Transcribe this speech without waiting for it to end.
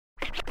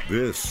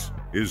This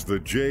is the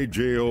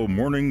JJO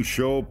Morning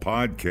Show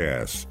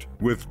podcast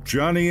with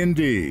Johnny and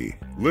D.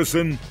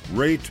 Listen,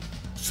 rate,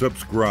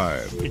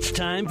 subscribe. It's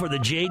time for the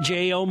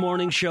JJO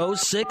Morning Show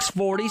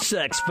 640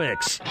 Sex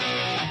Fix.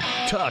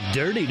 Talk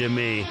dirty to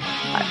me,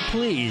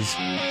 please.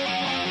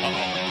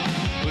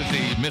 Who's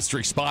the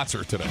mystery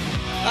sponsor today?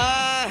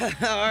 All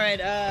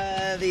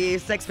right. The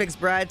Sex Fix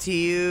brought to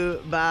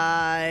you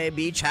by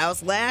Beach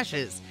House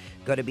Lashes.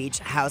 Go to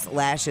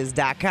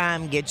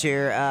beachhouselashes.com. Get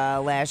your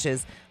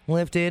lashes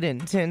lifted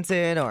and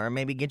tinted, or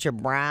maybe get your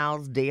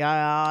brows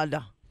dyed.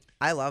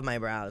 I love my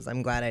brows.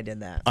 I'm glad I did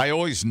that. I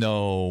always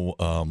know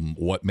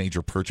what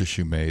major purchase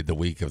you made the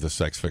week of the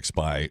Sex Fix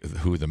by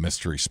who the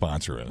mystery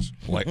sponsor is,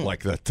 like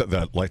the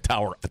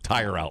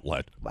tire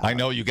outlet. Wow. I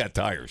know you got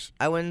tires.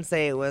 I wouldn't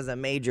say it was a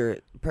major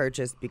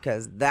purchase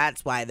because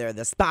that's why they're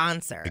the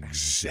sponsor.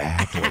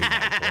 Exactly.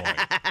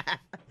 My point.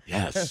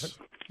 Yes.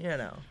 You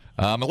know.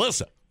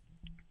 Melissa.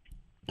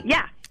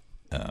 Yeah.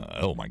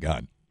 Oh my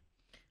God.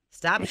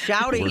 Stop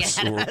shouting at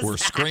us. We're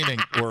screaming.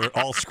 We're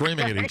all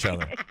screaming at each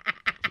other.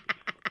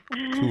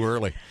 Too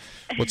early.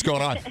 What's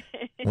going on?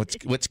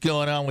 What's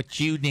going on with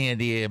you,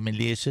 Nandy,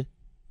 Melissa?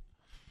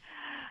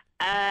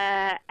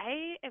 I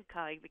am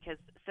calling because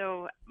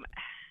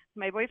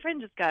my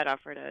boyfriend just got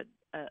offered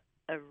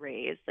a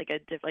raise, like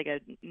a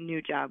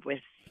new job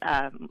with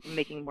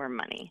making more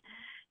money,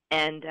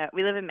 and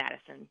we live in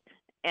Madison,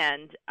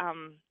 and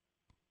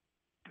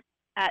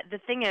the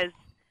thing is,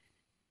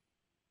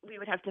 we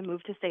would have to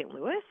move to St.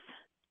 Louis.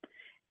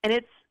 And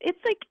it's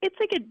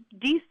like a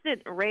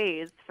decent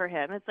raise for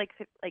him. It's like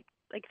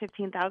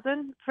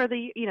 $15,000 for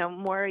the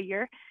more a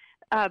year.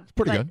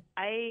 Pretty good.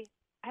 I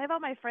have all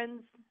my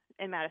friends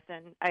in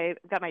Madison. I've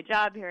got my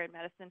job here in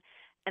Madison,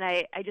 and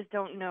I just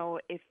don't know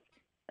if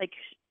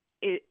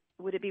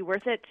would it be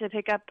worth it to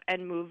pick up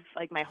and move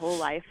like my whole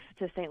life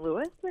to St.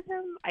 Louis with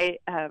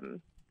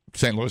him?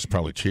 St. Louis is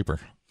probably cheaper.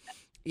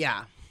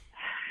 Yeah.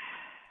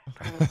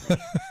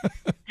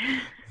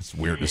 It's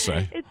weird to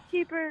say. It's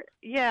cheaper.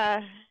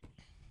 Yeah.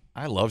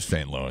 I love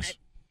St. Louis.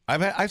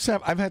 I've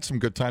had some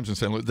good times in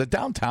St. Louis. The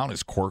downtown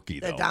is quirky,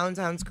 though. The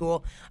downtown's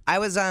cool. I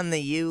was on the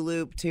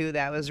U-Loop, too.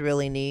 That was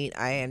really neat.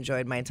 I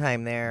enjoyed my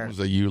time there. It was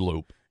a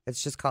U-Loop.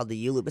 It's just called the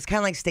U-Loop. It's kind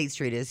of like State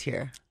Street is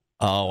here.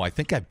 Oh, I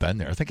think I've been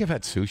there. I think I've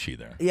had sushi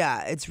there.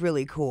 Yeah, it's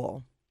really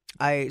cool.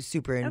 I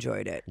super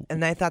enjoyed it.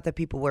 And I thought the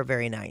people were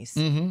very nice.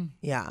 Mm-hmm.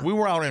 Yeah. We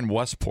were out in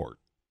Westport.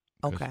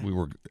 Okay. We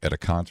were at a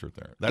concert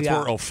there. That's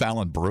where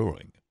O'Fallon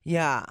Brewing.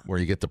 Yeah. Where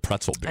you get the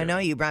pretzel beer. I know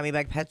you brought me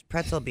back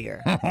pretzel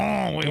beer.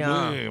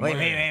 Wait.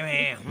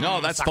 Wait. No,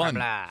 that's fun.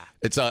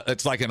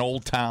 It's like an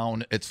old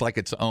town. It's like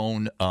its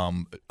own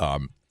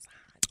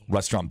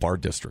restaurant bar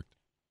district.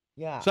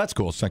 Yeah. So that's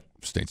cool. It's like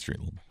State Street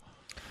a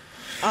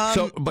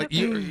little bit. But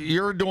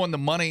you're doing the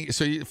money.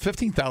 So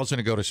 $15,000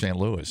 to go to St.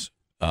 Louis.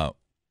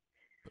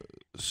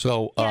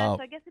 So I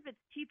guess if it's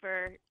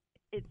cheaper,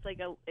 it's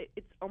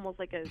it's almost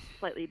like a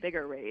slightly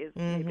bigger raise,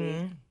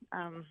 maybe.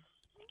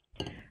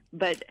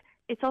 But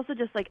it's also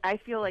just like I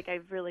feel like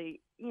I've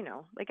really,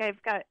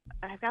 I've got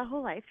a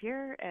whole life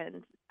here,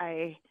 and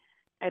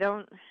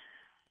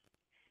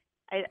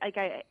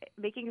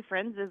making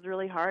friends is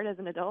really hard as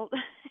an adult.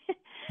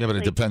 Yeah, but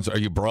it depends. Are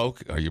you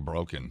broke? Are you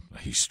broken?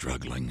 Are you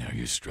struggling? Are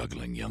you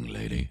struggling, young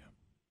lady?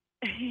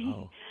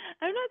 Oh.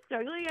 I'm not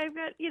struggling. I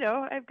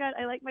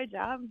like my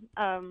job.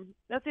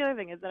 That's the other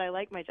thing is that I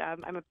like my job.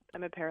 I'm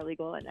a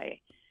paralegal, and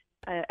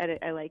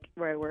I like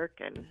where I work,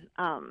 and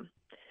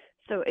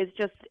so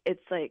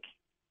it's like,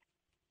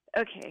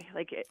 okay,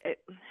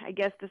 I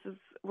guess this is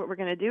what we're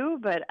gonna do,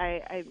 but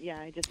I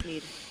just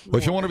need. Well,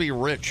 if you want to be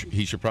rich,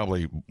 he should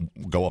probably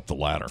go up the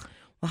ladder.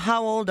 Well,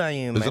 how old are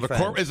you, my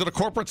friend? Is it a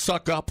corporate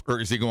suck up,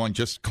 or is he going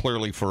just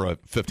clearly for a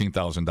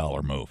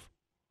 $15,000 move?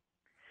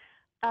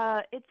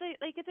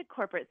 It's a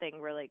corporate thing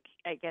where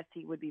I guess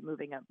he would be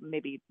moving up.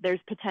 Maybe there's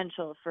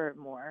potential for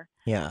more.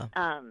 Yeah.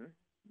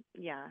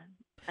 Yeah.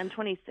 I'm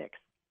 26.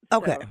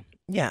 Okay. So.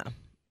 Yeah.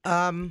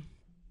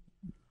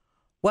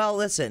 Well,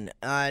 listen.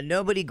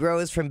 Nobody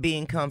grows from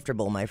being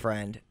comfortable, my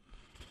friend,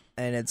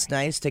 and it's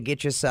nice to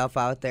get yourself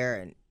out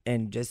there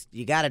and just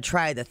you got to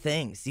try the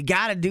things. You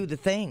got to do the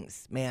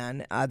things,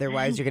 man.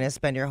 Otherwise, you're going to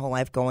spend your whole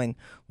life going,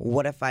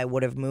 "What if I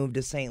would have moved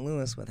to St.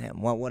 Louis with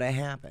him? What would have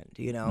happened?"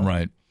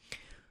 Right.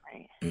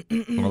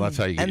 Well, that's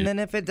how you get. And then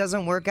if it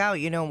doesn't work out,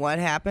 you know what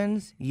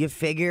happens? You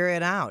figure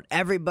it out.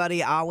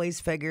 Everybody always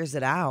figures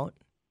it out.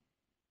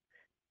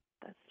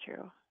 That's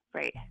true.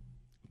 Right.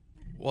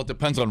 Well, it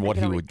depends on what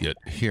he would get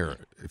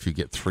here. If you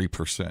get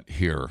 3%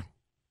 here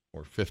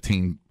or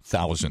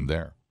 15,000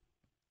 there.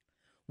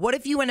 What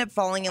if you end up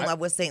falling in love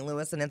with St.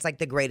 Louis and it's like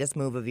the greatest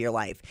move of your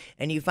life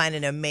and you find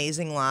an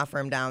amazing law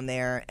firm down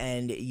there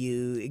and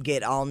you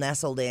get all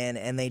nestled in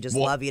and they just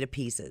love you to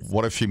pieces?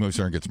 What if she moves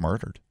there and gets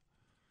murdered?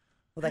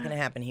 Well, that can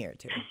happen here,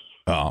 too.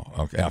 Oh,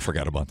 okay. I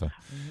forgot about that.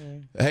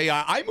 Mm-hmm. Hey,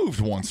 I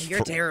moved once.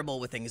 You're terrible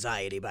with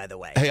anxiety, by the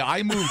way. Hey,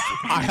 I moved.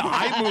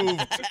 I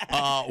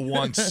moved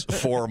once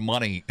for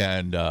money,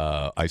 and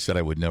I said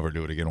I would never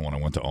do it again when I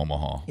went to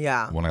Omaha.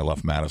 Yeah. When I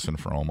left Madison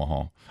for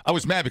Omaha, I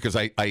was mad because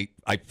I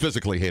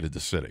physically hated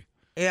the city.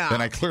 Yeah.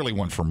 And I clearly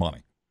went for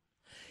money.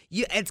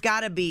 It's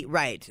got to be,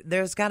 right.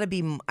 There's got to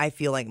be, I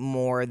feel like,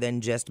 more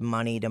than just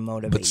money to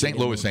motivate But St. you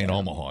to Louis move ain't there.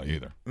 Omaha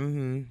either.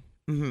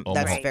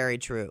 That's very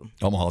true.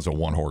 Omaha's a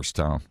one-horse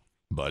town.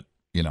 But,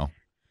 you know.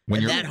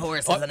 When That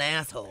horse is an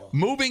asshole.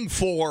 Moving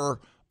for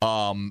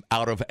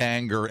out of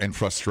anger and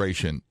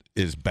frustration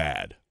is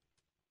bad.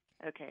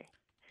 Okay.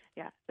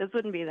 Yeah, this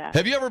wouldn't be that.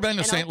 Have you ever been to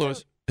And St. also-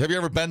 Louis? Have you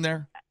ever been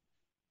there?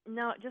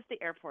 No, just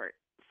the airport.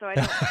 So I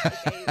don't.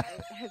 I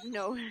have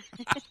no.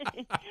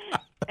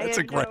 That's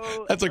a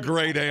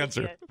great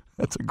answer.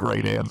 That's a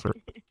great answer.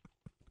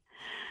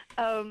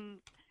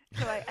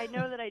 So I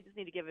know that I just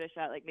need to give it a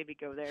shot. Like maybe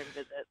go there and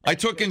visit. I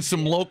took in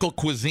some local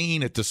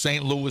cuisine at the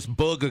St. Louis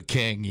Burger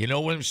King. You know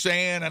what I'm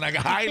saying? And I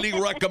highly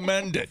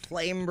recommend it.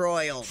 Flame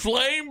broiled.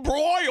 Flame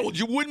broiled.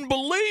 You wouldn't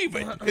believe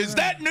it. Is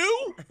that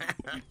new?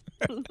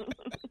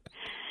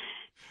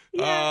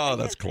 Yeah,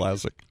 That's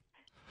classic.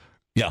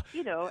 Yeah.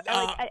 You know,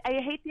 I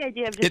hate the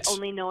idea of just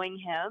only knowing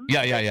him.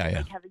 Yeah.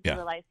 Like having to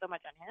rely so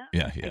much on him.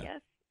 Yeah. I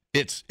guess.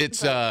 It's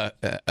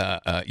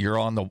you're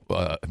on the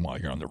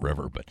you're on the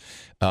river, but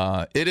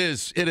it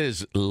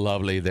is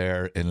lovely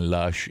there and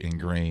lush and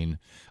green.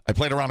 I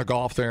played around of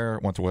golf there.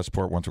 Went to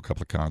Westport. Went to a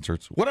couple of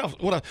concerts. What else?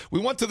 We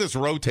went to this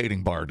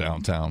rotating bar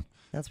downtown.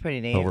 That's pretty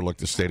neat.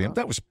 Overlooked the stadium.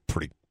 That was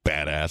pretty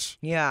badass.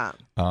 Yeah.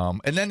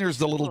 And then there's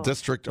the little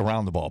district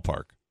around the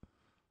ballpark.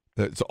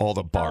 It's all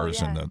the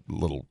bars and the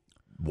little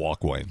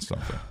walkway and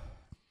stuff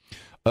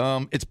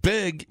there. It's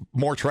big,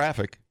 more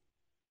traffic.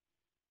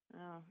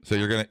 So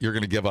you're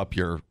gonna give up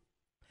your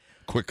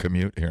quick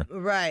commute here,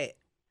 right?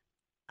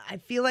 I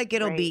feel like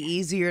it'll be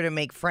easier to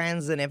make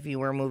friends than if you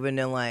were moving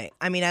to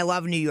I mean, I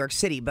love New York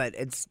City, but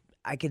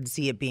I could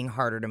see it being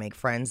harder to make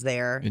friends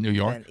there in New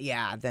York.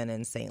 Than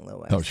in St.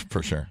 Louis. Oh,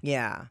 for sure.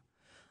 Yeah.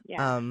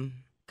 Yeah.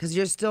 Because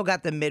you're still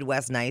got the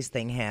Midwest nice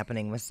thing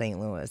happening with St.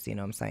 Louis. You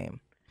know what I'm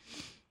saying?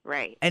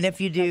 Right. And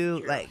if you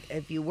do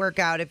if you work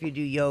out, if you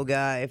do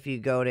yoga, if you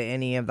go to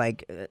any of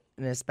and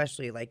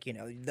especially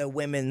the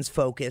women's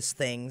focus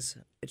things,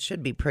 it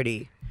should be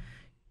pretty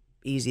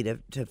easy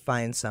to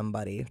find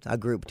somebody, a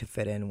group to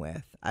fit in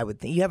with. I would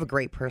think you have a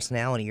great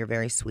personality. You're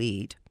very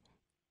sweet.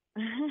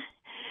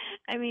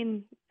 I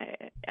mean,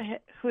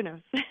 who knows?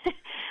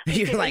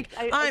 You're like,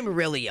 I'm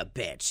really a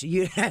bitch.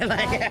 You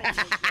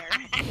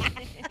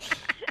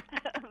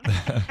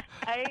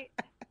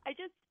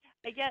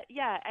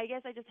I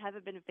guess I just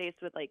haven't been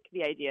faced with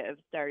the idea of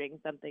starting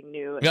something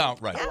new Yeah, in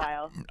right. a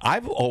while.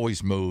 I've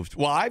always moved.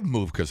 Well, I've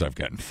moved because I've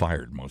gotten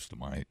fired. Most of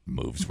my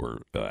moves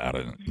were out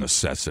of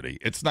necessity.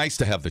 It's nice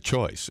to have the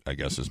choice, I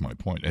guess, is my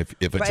point. If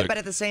it's right, but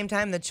at the same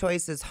time, the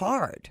choice is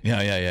hard.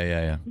 Yeah.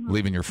 Mm-hmm.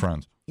 Leaving your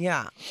friends.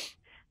 Yeah.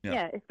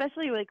 Yeah,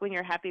 especially when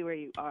you're happy where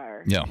you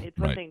are. Yeah, it's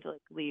one thing to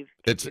leave.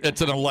 It's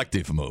an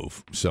elective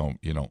move, so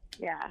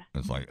Yeah.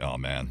 It's like, oh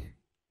man,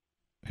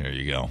 here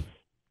you go.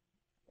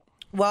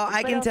 Well,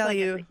 I can tell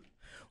you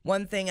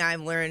one thing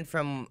I've learned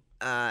from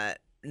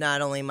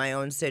not only my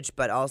own sitch,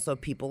 but also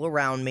people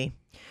around me,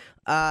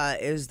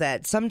 is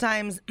that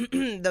sometimes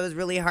those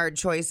really hard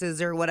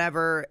choices or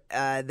whatever,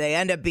 they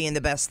end up being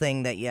the best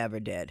thing that you ever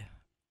did.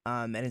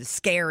 And it's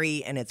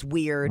scary and it's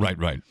weird.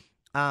 Right.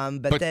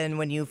 But then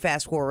when you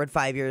fast forward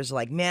 5 years,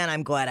 man,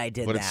 I'm glad I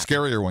did that. But it's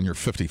scarier when you're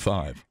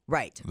 55.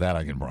 Right. That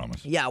I can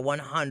promise. Yeah,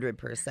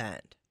 100%.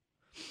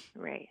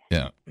 Right.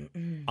 Yeah.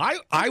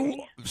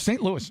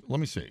 St. Louis. Let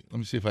me see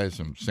if I have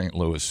some St.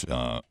 Louis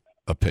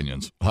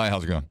opinions. Hi,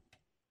 how's it going?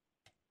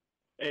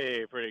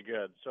 Hey, pretty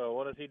good. So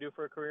what does he do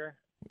for a career?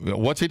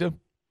 What's he do?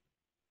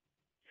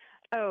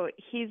 Oh,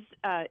 he's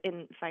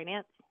in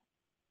finance.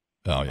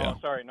 Oh, yeah. Oh,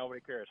 sorry,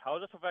 nobody cares. How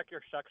does this affect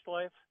your sex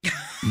life?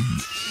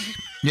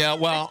 Yeah,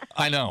 well,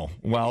 I know.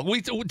 Well,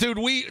 listen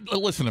to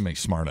me,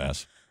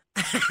 smartass.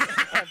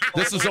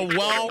 This is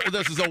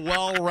a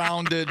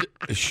well-rounded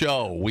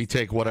show. We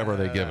take whatever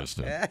they give us,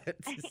 dude.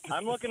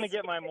 I'm looking to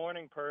get my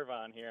morning perv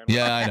on here.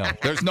 Yeah, I know.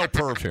 There's no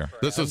perv here.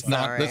 This is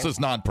not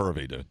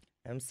pervy, dude.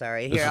 I'm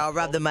sorry. Here, I'll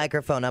rub the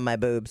microphone on my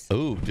boobs.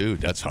 Oh, dude,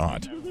 that's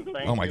hot.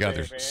 Oh my God,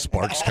 there's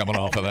sparks coming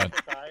off of that.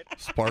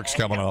 Sparks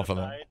coming off of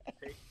that.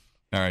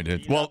 All right,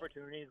 dude. These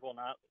opportunities will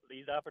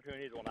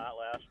not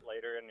last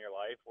later in your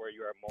life, where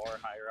you are more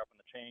higher up in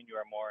the chain. You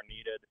are more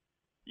needed.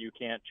 You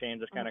can't change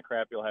this kind of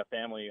crap. You'll have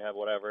family. You have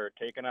whatever.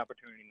 Take an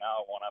opportunity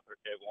now.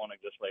 It won't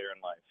exist later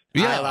in life.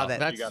 Yeah, I love it.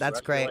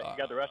 That's great. You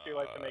got the rest of your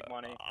life to make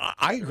money.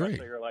 I agree. The rest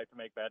of your life to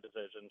make bad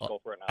decisions. Go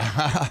for it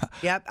now.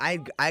 Yep,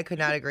 I could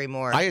not agree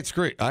more. I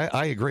agree.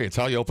 It's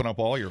how you open up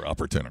all your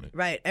opportunity.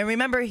 Right, and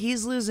remember,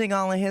 he's losing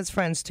all of his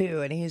friends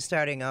too, and he's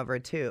starting over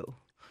too.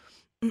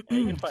 You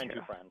can find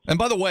two friends. And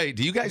by the way,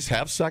 do you guys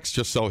have sex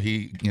just so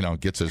he,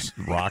 gets his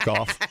rock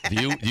off? Do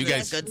you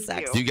guys? Good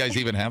sex. Do you guys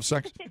even have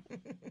sex?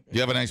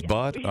 You have a nice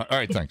bud? All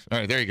right, thanks. All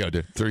right, there you go,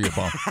 dude. Through your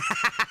phone.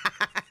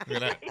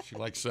 Look at that. She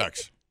likes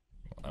sex.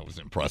 That was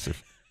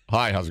impressive.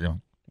 Hi, how's it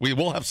going? We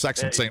will have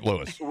sex in St.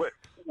 Louis.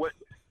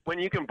 When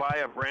you can buy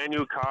a brand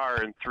new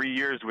car in 3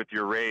 years with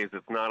your raise,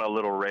 it's not a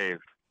little raise.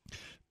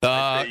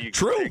 You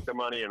True. can take the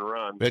money and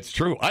run. It's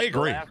true. I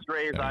agree. The last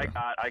raise I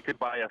got, I could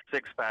buy a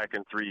 6-pack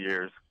in 3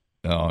 years.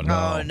 Oh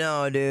no! Oh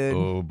no, dude.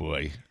 Oh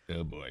boy!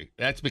 Oh boy!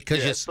 That's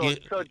because so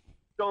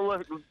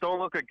don't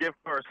look a gift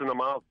horse in the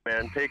mouth,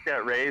 man. Take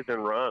that raise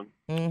and run.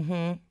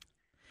 Mm-hmm.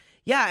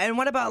 Yeah, and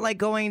what about like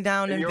going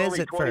down and you're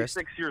visit only 26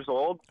 first? years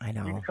old. I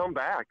know. You can come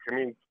back. I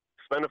mean,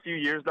 spend a few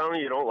years down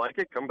and you don't like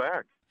it, come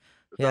back.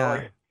 It's Yeah. not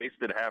like you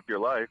wasted half your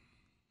life.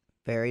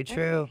 Very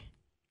true.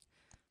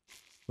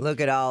 Look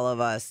at all of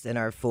us in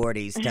our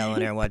 40s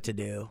telling her what to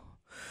do.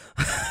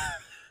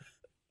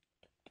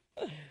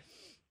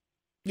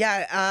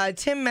 Yeah,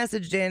 Tim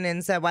messaged in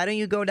and said, why don't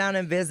you go down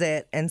and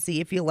visit and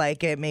see if you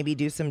like it, maybe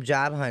do some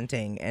job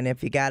hunting. And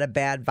if you got a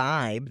bad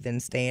vibe, then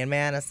stay in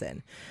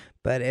Madison.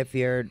 But if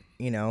you're,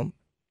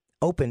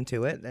 open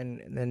to it,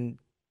 then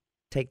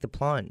take the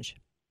plunge.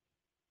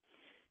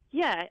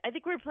 Yeah, I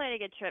think we're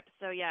planning a trip.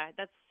 So yeah,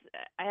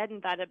 I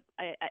hadn't thought of.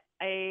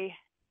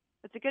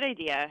 That's a good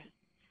idea.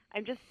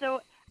 I'm just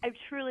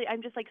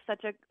like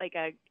such a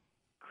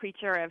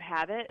creature of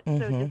habit. So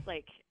just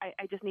like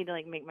I just need to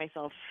like make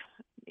myself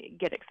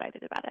get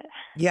excited about it.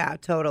 Yeah,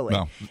 totally.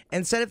 Well,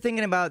 Instead of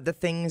thinking about the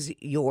things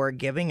you're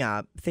giving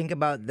up, think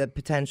about the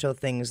potential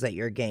things that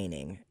you're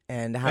gaining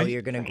and how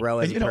you're going to grow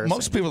as a person.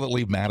 Most people that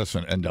leave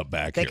Madison end up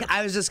back here.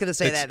 I was just going to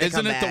say that.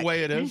 Isn't it the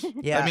way it is?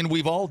 Yeah. I mean,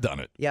 we've all done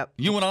it. Yep.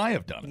 You and I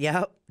have done it.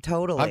 Yep,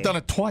 totally. I've done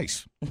it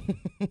twice.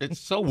 It's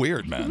so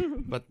weird,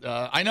 man. But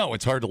I know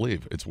it's hard to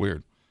leave. It's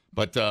weird.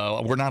 But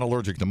we're not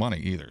allergic to money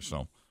either,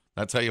 so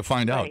that's how you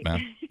find out,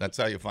 man. That's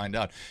how you find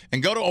out.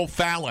 And go to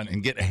O'Fallon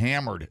and get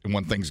hammered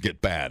when things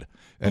get bad,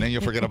 and then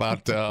you forget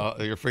about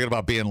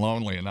being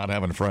lonely and not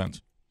having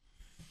friends.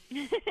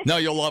 No,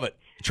 you'll love it.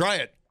 Try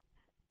it.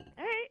 All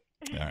right.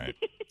 All right.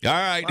 All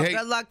right. Well, hey,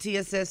 good luck to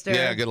you, sister.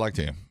 yeah, good luck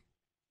to you.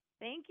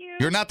 Thank you.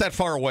 You're not that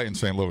far away in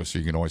St. Louis, so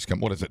you can always come.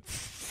 What is it?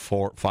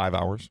 5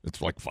 hours?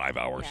 It's like 5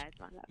 hours. Yeah, it's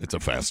not that It's a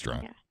far. fast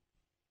drive. Yeah.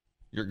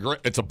 You're great.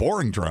 It's a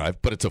boring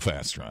drive, but it's a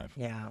fast drive.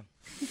 Yeah.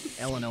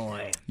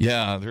 Illinois.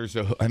 Yeah,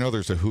 I know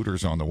there's a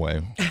Hooters on the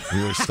way.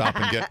 We always stop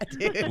and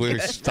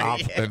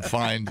and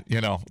find,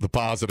 the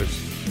positives.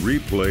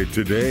 Replay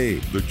today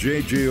the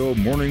JJO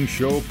Morning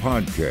Show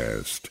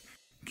podcast.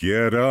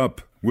 Get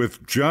up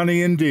with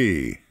Johnny and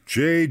D.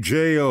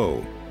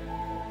 JJO.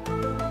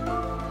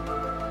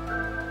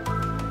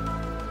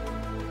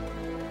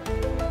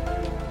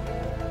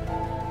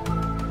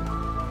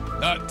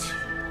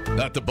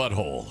 Not the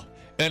butthole.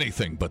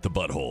 Anything but the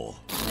butthole.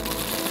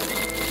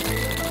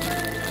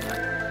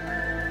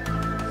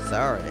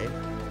 Sorry.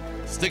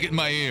 Stick it in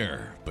my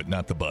ear, but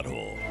not the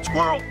butthole.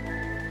 Squirrel.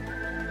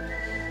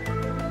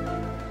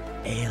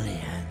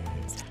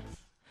 Aliens.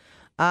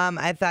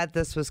 I thought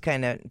this was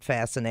kind of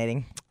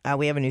fascinating.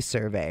 We have a new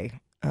survey.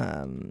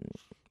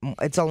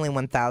 It's only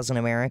 1,000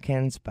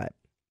 Americans, but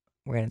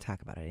we're going to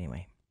talk about it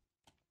anyway.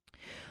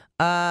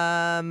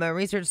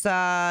 Research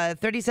saw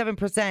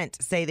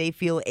 37% say they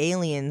feel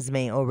aliens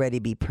may already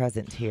be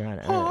present here on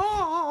Earth.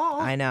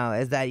 I know.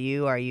 Is that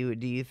you?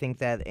 Do you think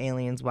that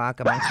aliens walk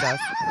amongst us?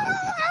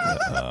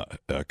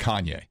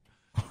 Kanye.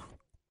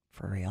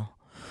 For real?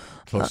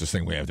 Closest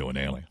thing we have to an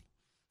alien.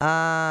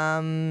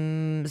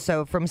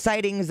 So from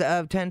sightings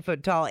of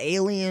 10-foot tall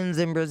aliens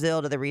in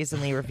Brazil to the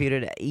recently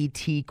refuted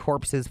ET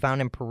corpses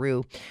found in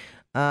Peru,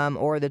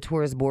 or the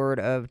Tourist Board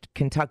of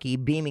Kentucky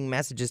beaming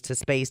messages to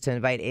space to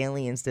invite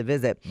aliens to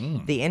visit,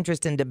 the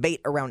interest and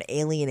debate around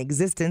alien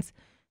existence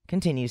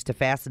continues to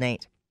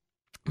fascinate.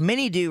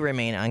 Many do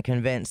remain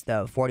unconvinced,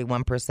 though.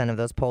 41% of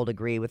those polled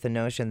agree with the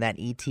notion that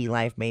ET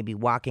life may be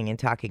walking and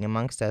talking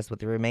amongst us, with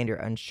the remainder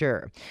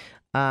unsure.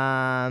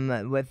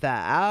 With the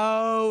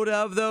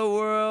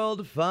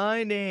out-of-the-world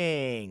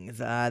findings.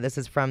 This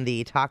is from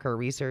the Talker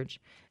Research.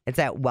 It's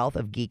at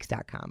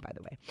wealthofgeeks.com, by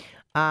the way.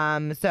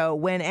 So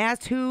when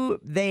asked who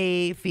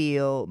they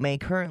feel may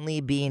currently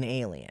be an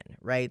alien,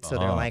 right? So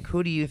they're like,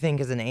 who do you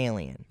think is an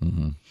alien?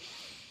 Mm-hmm.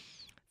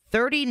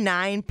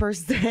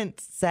 39%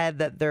 said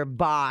that their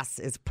boss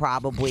is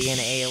probably an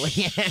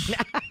alien.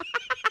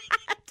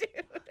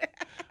 Dude.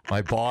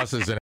 My boss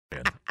is an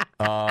alien.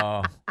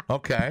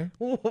 Okay.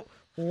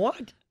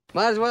 What?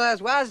 Might as well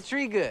ask, why is the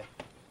tree good?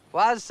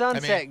 Why is the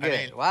sunset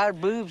good? Why are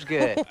boobs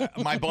good?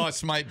 My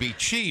boss might be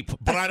cheap,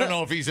 but I don't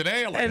know if he's an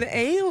alien. An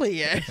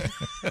alien?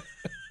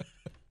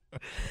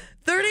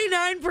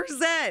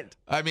 39%.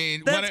 I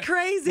mean, That's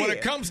crazy. When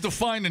it comes to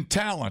finding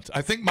talent,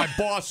 I think my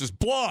boss is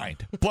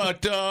blind,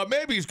 but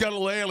maybe he's got a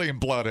little alien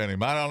blood in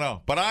him. I don't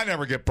know, but I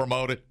never get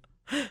promoted.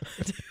 I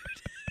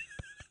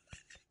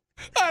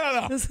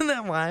don't know. Isn't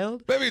that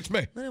wild? Maybe it's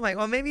me. I'm like,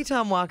 well, maybe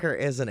Tom Walker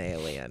is an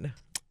alien.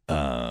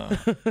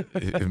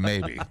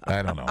 Maybe.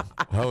 I don't know.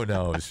 Who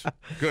knows?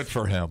 Good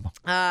for him.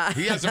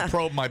 He hasn't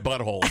probed my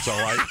butthole,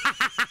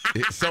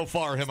 so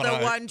far him and I.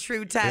 The one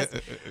true test.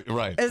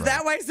 Right. Is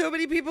that why so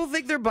many people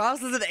think their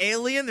boss is an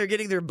alien? They're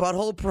getting their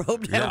butthole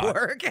probed at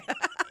work.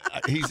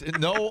 He's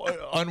no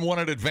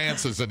unwanted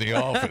advances in the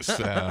office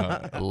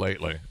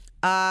lately.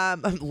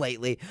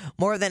 Lately,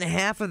 more than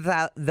half of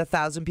the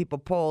 1,000 people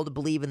polled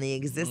believe in the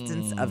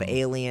existence of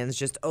aliens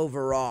just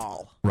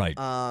overall. Right.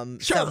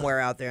 Somewhere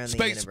out there in the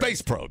universe.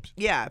 Space probes.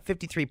 Yeah,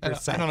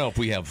 53%. I don't know if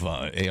we have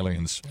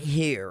aliens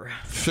here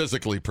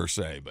physically per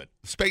se, but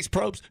space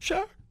probes,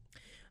 sure.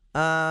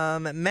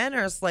 Men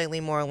are slightly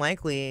more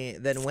likely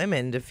than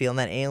women to feel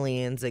that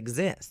aliens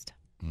exist.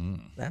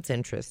 That's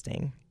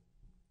interesting.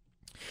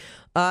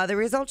 The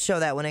results show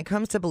that when it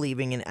comes to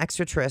believing in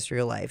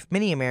extraterrestrial life,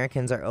 many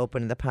Americans are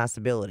open to the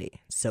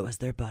possibility. So is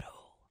their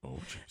butthole.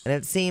 And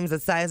it seems a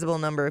sizable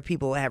number of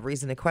people have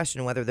reason to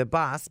question whether the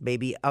boss may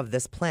be of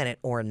this planet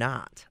or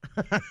not.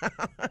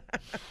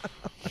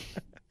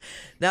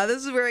 Now,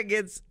 this is where it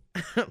gets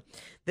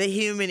the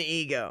human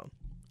ego.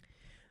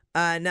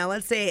 Now,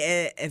 let's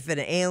say if an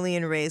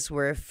alien race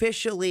were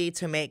officially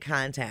to make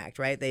contact,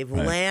 right? They've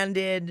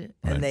landed,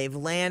 and they've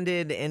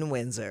landed in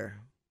Windsor.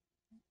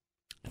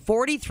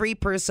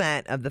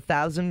 43% of the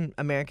 1,000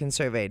 Americans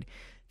surveyed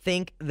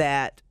think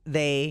that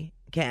they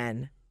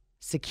can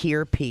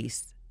secure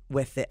peace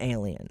with the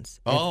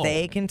aliens. If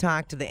they can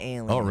talk to the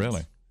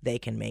aliens, they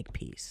can make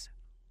peace.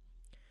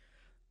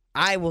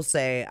 I will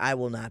say I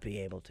will not be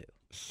able to.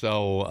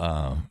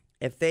 So,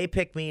 if they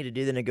pick me to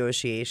do the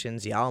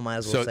negotiations, y'all might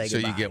as well say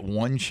goodbye. So you get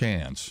one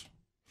chance.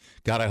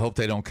 God, I hope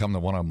they don't come to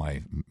one of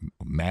my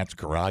Matt's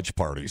garage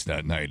parties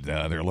that night.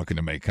 They're looking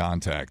to make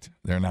contact.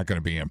 They're not going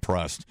to be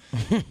impressed.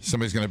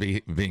 Somebody's going to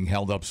be being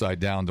held upside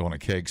down doing a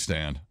cake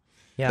stand.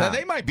 Yeah, now,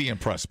 they might be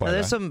impressed by that.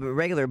 There's some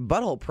regular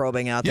butthole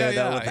probing out there,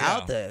 though,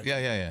 without the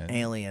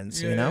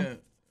aliens, you know?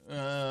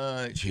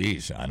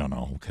 Geez, I don't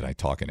know. Could I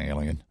talk an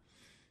alien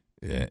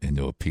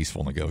into a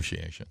peaceful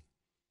negotiation?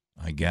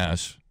 I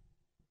guess.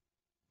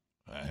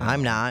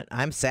 I'm not.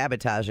 I'm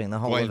sabotaging the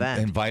whole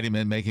event. Invite him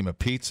in, make him a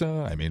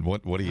pizza? I mean,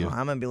 what do you...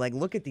 I'm going to be like,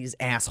 look at these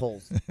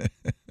assholes.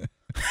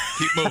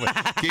 Keep moving.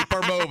 Keep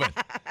her moving.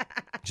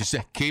 Just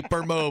say, keep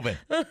her moving.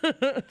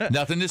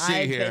 Nothing to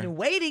see here. I've been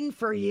waiting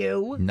for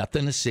you.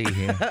 Nothing to see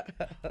here.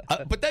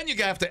 But then you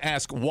have to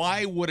ask,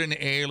 why would an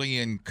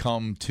alien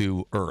come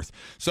to Earth?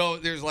 So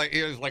there's like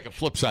a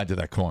flip side to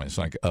that coin. It's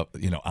like,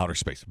 outer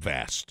space.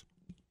 Vast.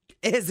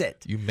 Is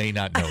it? You may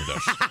not know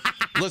this.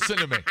 Listen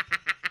to me.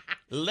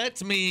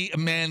 Let me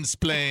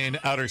mansplain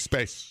outer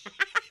space.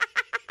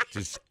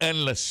 Just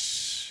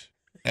endless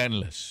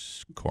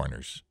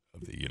corners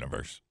of the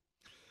universe.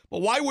 Well,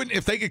 why wouldn't,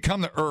 if they could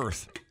come to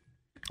Earth,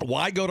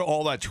 why go to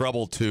all that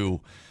trouble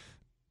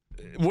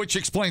which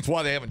explains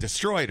why they haven't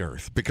destroyed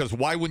Earth. Because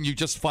why wouldn't you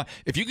just find,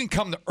 if you can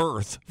come to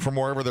Earth from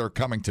wherever they're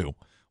coming to,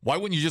 why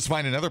wouldn't you just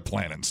find another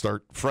planet and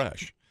start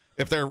fresh?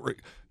 If they're,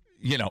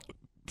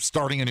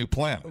 starting a new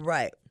planet.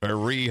 Right.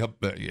 Or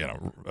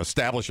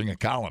establishing a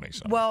colony.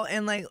 Well,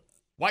 and like,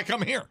 why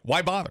come here?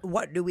 Why bother?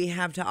 What do we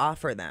have to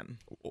offer them?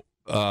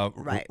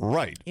 Right.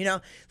 Like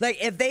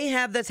if they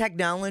have the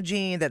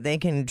technology that they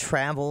can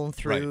travel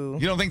through.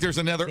 Right. You don't think there's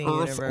another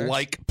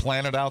Earth-like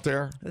planet out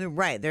there?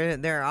 Right.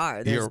 There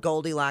are. There's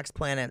Goldilocks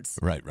planets.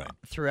 Right.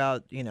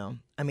 Throughout,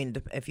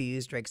 if you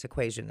use Drake's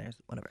equation, there's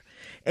whatever.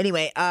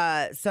 Anyway,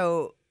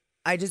 so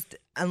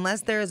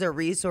unless there's a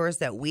resource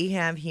that we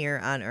have here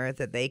on Earth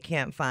that they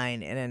can't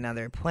find in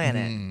another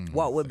planet,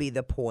 what would be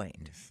the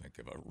point? Think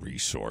of a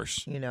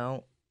resource.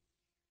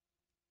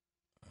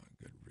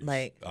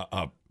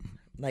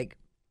 Like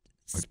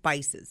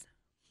spices.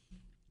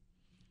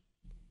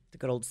 The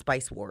good old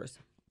spice wars.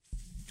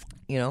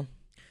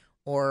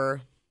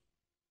 Or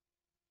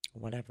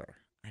whatever.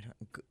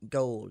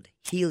 Gold,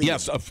 helium.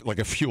 Yes, like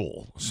a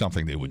fuel,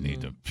 something they would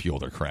need to fuel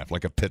their craft,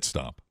 like a pit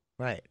stop.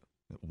 Right.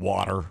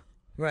 Water.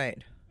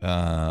 Right.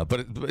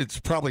 But it's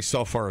probably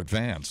so far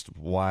advanced.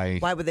 Why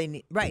would they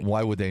need? Right.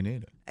 Why would they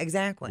need it?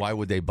 Exactly. Why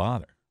would they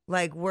bother?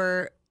 Like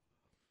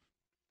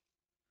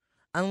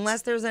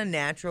unless there's a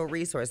natural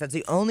resource. That's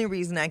the only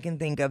reason I can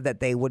think of that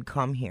they would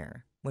come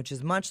here, which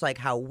is much like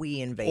how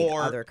we invade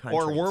other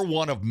countries. Or we're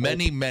one of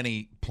many,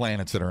 many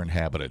planets that are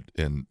inhabited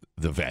in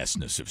the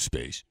vastness of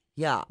space.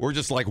 Yeah. We're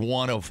just like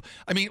one of,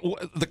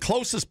 the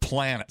closest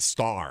planet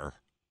star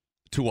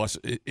to us,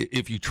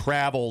 if you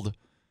traveled,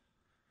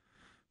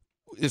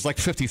 is like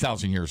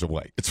 50,000 years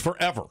away. It's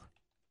forever.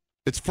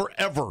 It's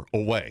forever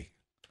away.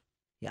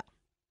 Yeah.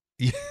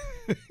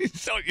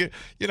 So,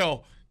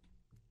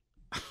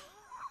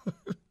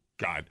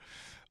 God,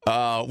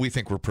 we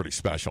think we're pretty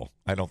special.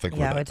 I don't think we're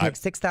that. Yeah, it would take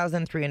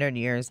 6,300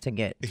 years to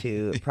get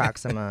to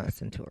Proxima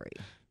Centauri.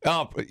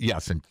 Oh, yeah,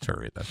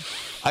 Centauri.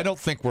 I don't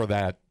think we're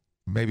that.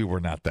 Maybe we're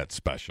not that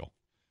special.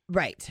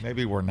 Right.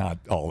 Maybe we're not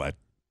all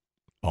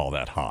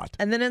that hot.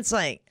 And then it's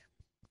like,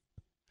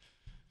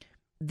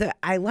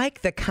 I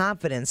like the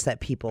confidence that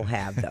people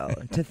have, though,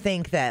 to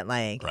think that,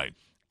 like, right.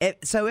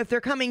 If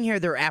they're coming here,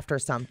 they're after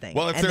something.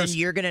 Well, and then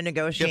you're going to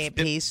negotiate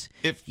peace,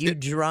 you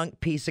drunk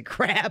piece of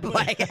crap.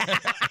 Like,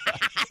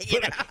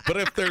 but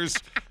if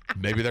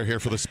maybe they're here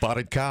for the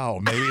spotted cow.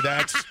 Maybe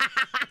that's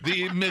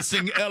the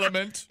missing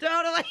element.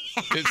 Totally.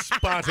 Is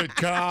spotted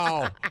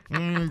cow.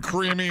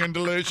 Creamy and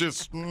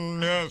delicious.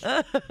 Yes.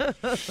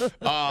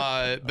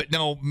 But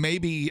no,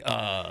 maybe...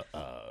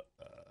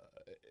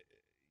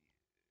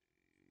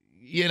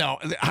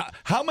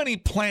 how many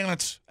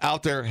planets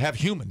out there have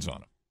humans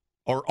on them?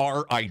 Or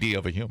our idea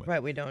of a human.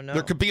 Right, we don't know.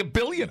 There could be a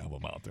billion of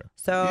them out there.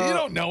 So you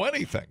don't know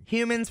anything.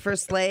 Humans for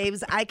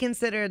slaves, I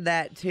considered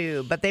that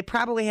too, but they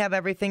probably have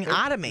everything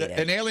automated.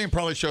 An alien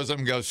probably shows up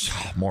and goes,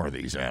 more of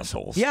these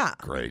assholes. Yeah.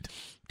 Great.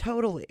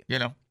 Totally.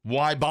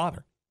 Why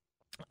bother?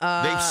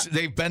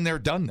 They've been there,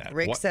 done that.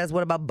 Rick says,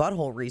 what about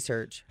butthole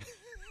research?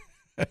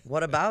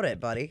 What about it,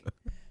 buddy?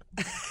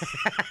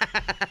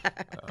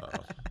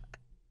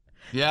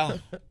 Yeah.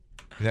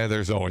 Yeah,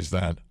 there's always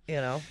that.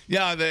 Yeah,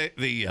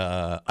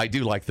 I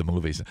do like the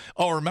movies.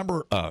 Oh,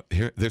 remember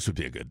here? This would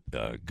be a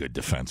good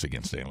defense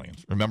against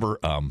aliens. Remember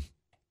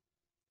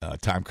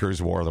Tom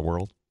Cruise War of the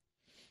World?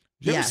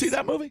 Did you ever see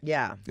that movie?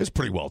 Yeah, it was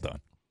pretty well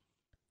done.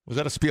 Was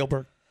that a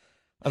Spielberg?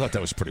 I thought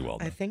that was pretty well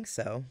done. I think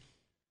so.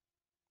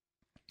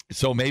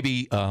 So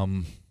maybe I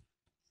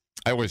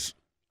always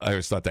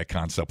thought that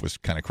concept was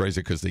kind of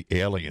crazy because the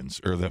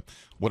aliens or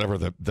whatever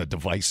the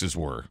devices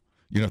were.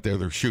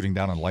 They're shooting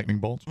down on lightning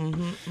bolts.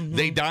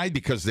 They died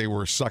because they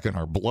were sucking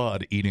our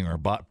blood, eating our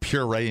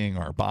pureeing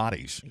our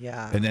bodies.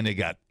 Yeah. And then they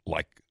got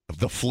like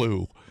the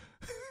flu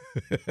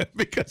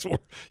because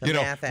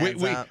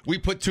we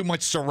put too much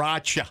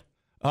sriracha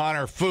on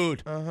our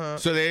food.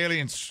 So the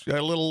aliens are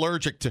a little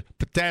allergic to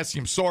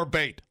potassium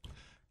sorbate,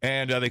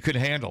 and they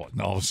couldn't handle it.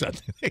 And all of a sudden,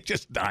 they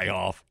just die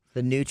off.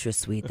 The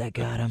NutraSweet that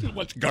got them. Too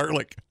much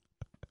garlic.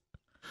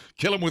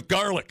 Kill them with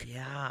garlic.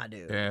 Yeah,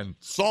 dude. And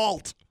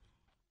salt.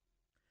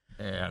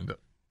 And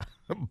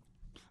oh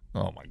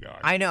my God!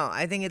 I know.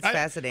 I think it's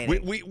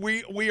fascinating.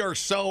 We are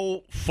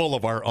so full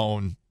of our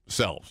own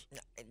selves.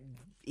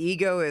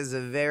 Ego is a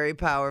very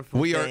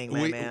powerful thing,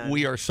 my man.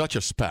 We are such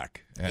a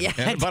speck.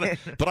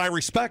 But I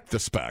respect the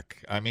speck.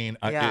 I mean,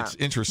 it's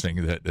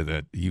interesting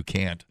that you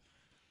can't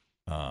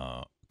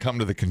come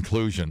to the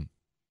conclusion,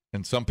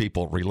 and some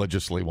people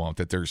religiously won't,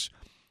 that there's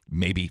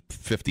maybe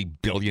 50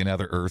 billion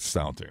other Earths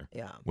out there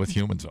with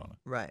humans on it,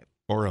 right?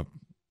 Or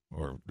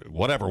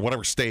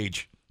whatever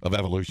stage of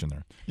evolution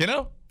there.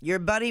 Your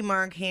buddy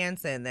Mark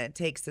Hansen that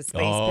takes the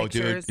space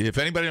pictures. Dude, if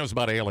anybody knows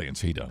about aliens,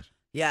 he does.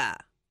 Yeah.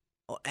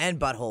 And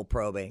butthole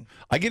probing.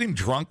 I get him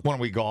drunk when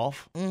we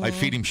golf. I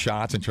feed him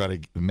shots and try to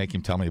make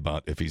him tell me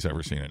about if he's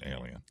ever seen an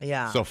alien.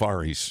 Yeah. So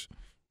far, he's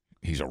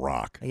a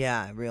rock.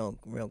 Yeah, real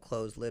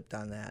close-lipped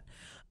on that.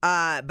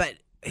 But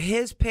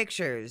his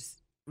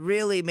pictures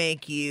really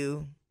make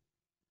you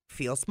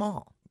feel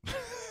small.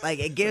 Like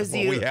it gives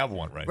you. We have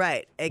one, right?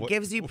 Right. It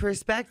gives you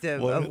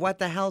perspective of what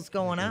the hell's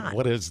going on.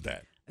 What is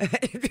that?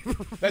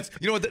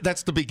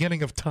 That's the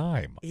beginning of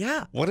time.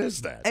 Yeah. What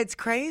is that? It's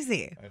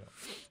crazy. I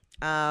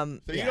know.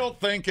 So you don't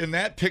think in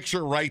that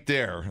picture right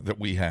there that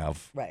we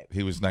have, right?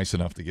 He was nice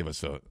enough to give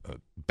us a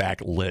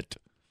backlit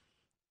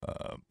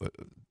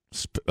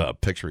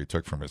picture he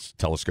took from his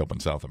telescope in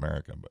South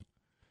America. But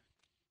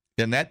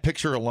in that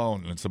picture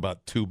alone, it's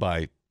about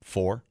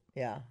 2x4.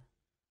 Yeah.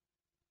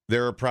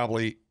 There are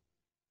probably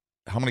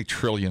how many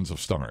trillions of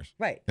stars,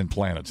 right, and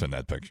planets in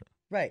that picture,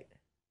 right?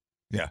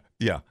 Yeah.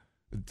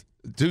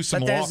 Do some.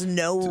 But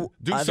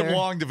there's some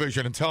long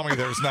division and tell me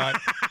there's not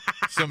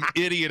some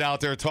idiot out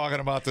there talking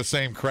about the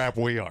same crap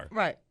we are.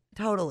 Right.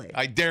 Totally.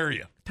 I dare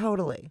you.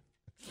 Totally.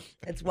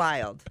 It's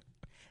wild.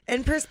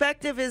 And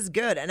perspective is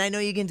good. And I know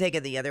you can take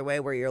it the other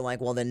way where you're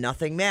like, well, then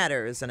nothing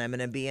matters and I'm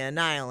going to be a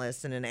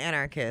nihilist and an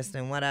anarchist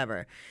and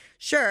whatever.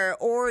 Sure.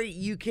 Or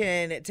you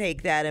can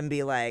take that and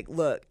be like,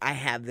 look, I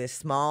have this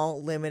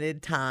small,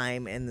 limited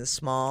time in this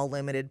small,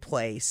 limited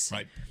place.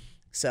 Right.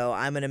 So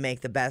I'm going to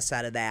make the best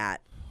out of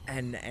that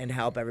and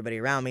help everybody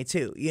around me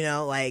too.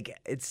 Like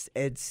it's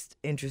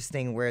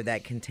interesting where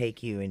that can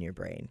take you in your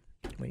brain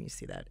when you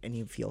see that and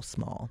you feel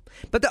small.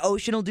 But the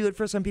ocean will do it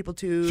for some people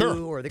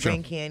too, or the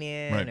Grand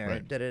Canyon,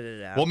 right.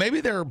 da-da-da-da. Well,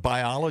 maybe their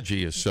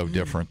biology is so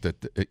different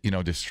that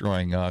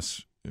destroying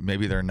us.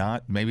 Maybe they're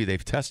not. Maybe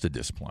they've tested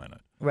this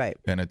planet, right?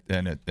 And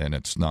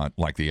it's not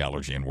like the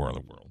allergy in War of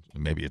the World.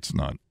 Maybe it's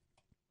not,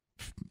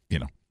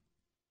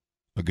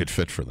 a good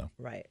fit for them.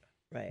 Right.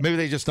 Maybe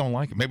they just don't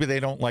like it. Maybe they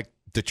don't like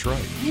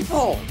Detroit.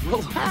 People,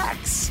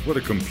 relax. What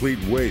a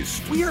complete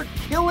waste We are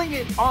killing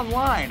it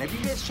online. Have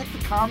you guys checked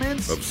the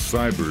comments? of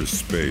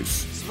cyberspace.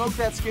 Smoke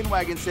That Skin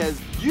Wagon says,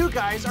 you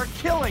guys are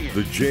killing it.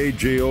 The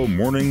JJO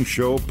Morning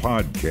Show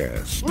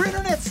Podcast. We're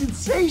internet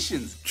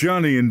sensations.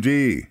 Johnny and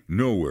D,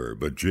 nowhere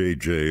but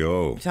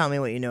JJO. Tell me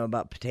what you know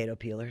about potato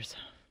peelers.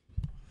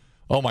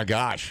 Oh my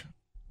gosh.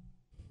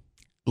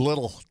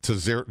 Little to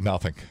zero,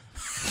 nothing.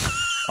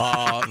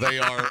 They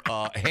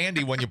are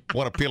handy when you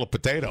want to peel a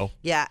potato.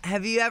 Yeah.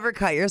 Have you ever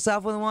cut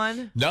yourself with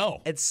one?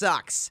 No. It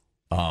sucks.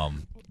 I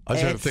was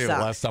trying to think of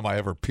the last time I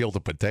ever peeled a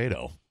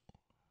potato.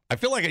 I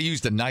feel like I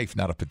used a knife,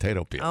 not a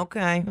potato peel.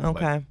 Okay.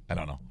 But I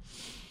don't know.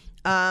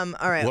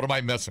 All right. What am I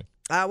missing?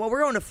 Well,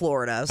 we're going to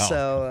Florida,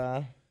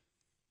 so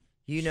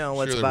you know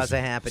what's about to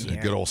happen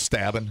here. Good old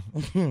stabbing.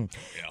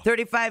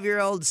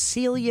 35-year-old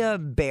Celia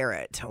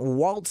Barrett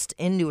waltzed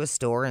into a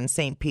store in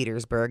St.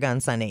 Petersburg on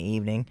Sunday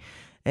evening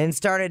and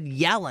started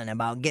yelling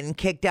about getting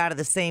kicked out of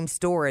the same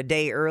store a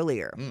day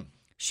earlier.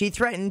 She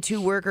threatened two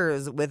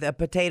workers with a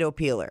potato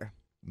peeler.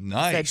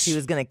 Nice. Said she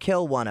was going to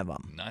kill one of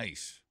them.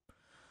 Nice.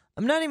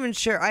 I'm not even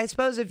sure. I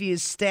suppose if you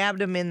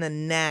stabbed him in the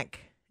neck,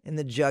 in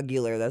the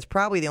jugular, that's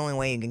probably the only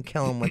way you can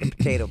kill him with a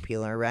potato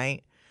peeler,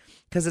 right?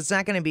 Because it's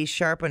not going to be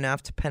sharp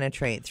enough to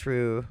penetrate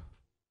through,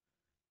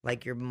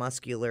 like, your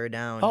muscular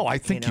down. Oh, I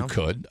think you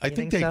could. I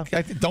think so?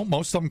 Don't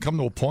most of them come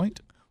to a point?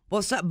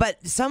 Well,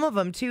 but some of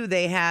them, too,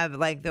 they have,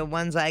 like, the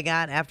ones I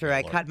got after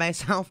I cut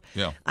myself.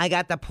 Yeah. I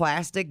got the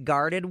plastic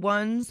guarded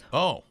ones.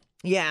 Oh.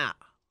 Yeah.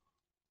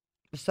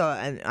 So,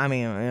 I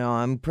mean,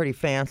 I'm pretty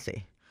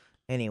fancy.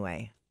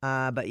 Anyway.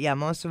 But yeah,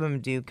 most of them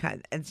do.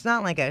 It's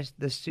not like a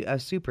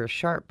super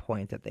sharp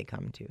point that they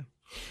come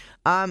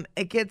to.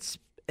 It gets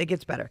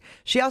better.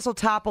 She also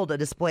toppled a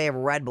display of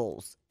Red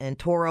Bulls and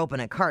tore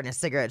open a carton of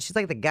cigarettes. She's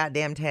like the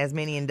goddamn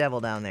Tasmanian devil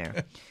down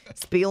there,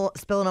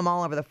 spilling them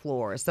all over the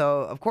floor.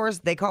 So of course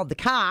they called the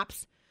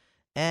cops,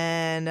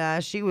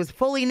 and she was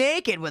fully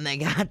naked when they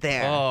got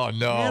there. Oh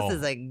no! This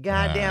is a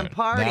goddamn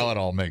party. Now it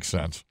all makes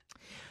sense.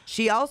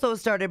 She also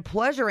started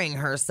pleasuring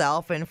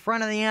herself in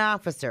front of the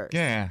officers.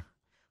 Yeah.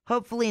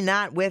 Hopefully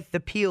not with the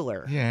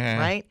peeler. Yeah.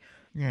 Right?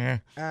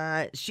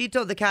 Yeah. She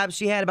told the cops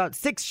she had about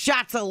 6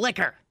 shots of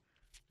liquor.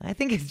 I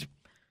think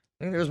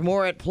there's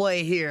more at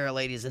play here,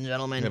 ladies and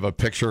gentlemen. You have a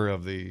picture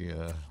of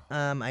the...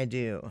 I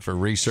do. For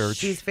research.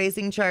 She's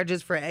facing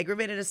charges for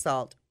aggravated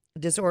assault,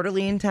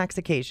 disorderly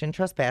intoxication,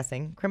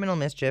 trespassing, criminal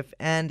mischief,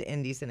 and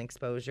indecent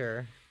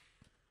exposure.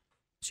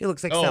 She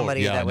looks like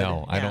somebody that would...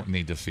 I don't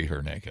need to see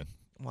her naked.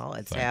 Well,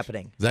 it's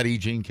happening. Is that E.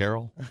 Jean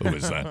Carroll? Who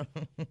is that?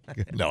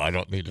 No, I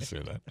don't need to see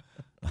that.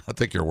 I'll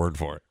take your word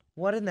for it.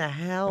 What in the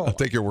hell? I'll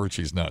take your word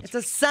she's nuts. It's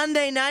a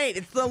Sunday night.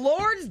 It's the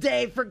Lord's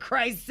Day, for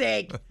Christ's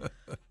sake.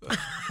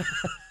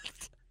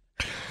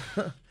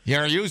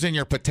 You're using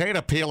your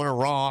potato peeler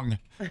wrong.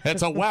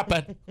 It's a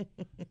weapon.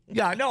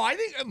 Yeah, no, I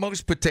think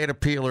most potato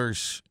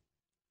peelers,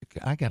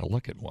 I got to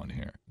look at one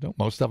here. Don't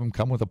most of them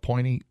come with a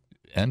pointy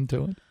end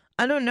to it?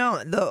 I don't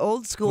know. The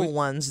old school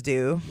ones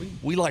do.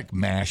 We like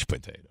mashed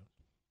potatoes.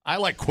 I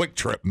like Quick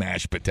Trip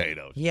mashed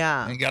potatoes.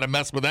 Yeah. Ain't got to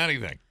mess with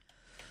anything.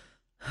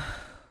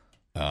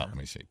 Let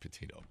me see.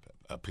 Petito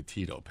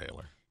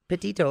paler.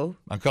 Petito.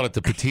 I call it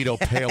the Petito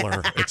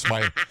paler. It's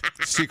my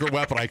secret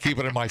weapon. I keep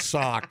it in my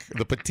sock.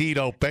 The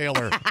Petito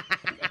paler.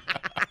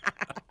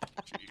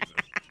 Jesus.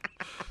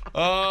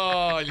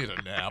 Oh, I need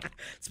a nap.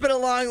 It's been a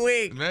long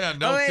week. Man,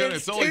 no kidding.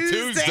 It's only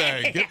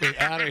Tuesday. Get me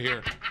out of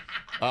here.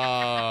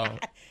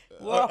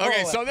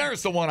 Okay, so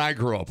there's the one I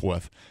grew up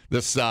with.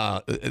 This,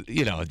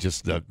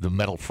 just the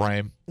metal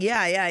frame.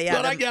 Yeah.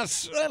 But I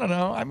guess, I don't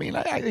know. I mean,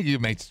 I think you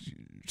made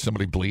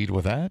somebody bleed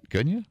with that,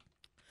 couldn't you?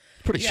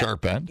 Pretty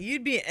sharp end.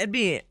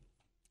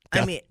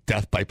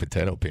 Death by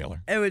potato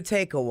peeler. It would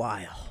take a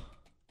while.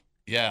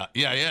 Yeah.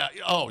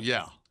 Oh,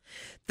 yeah.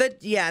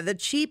 The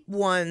cheap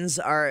ones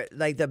are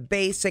like the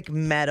basic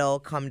metal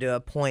come to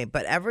a point,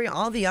 but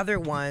all the other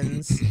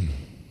ones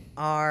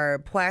are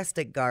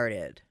plastic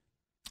guarded.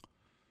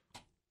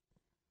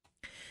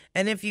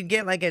 And if you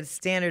get like a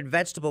standard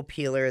vegetable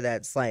peeler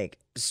that's like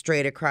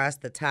straight across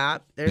the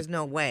top, there's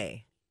no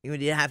way. You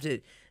would have to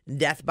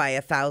death by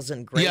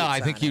 1,000 grades. Yeah,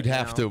 I think you'd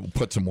have to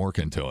put some work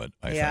into it.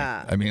 I think.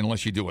 I mean,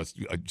 unless you do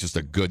just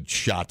a good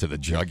shot to the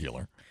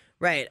jugular.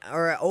 Right,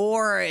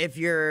 or if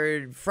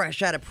you're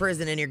fresh out of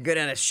prison and you're good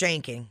at a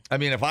shanking. I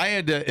mean, if I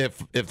had to,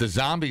 if the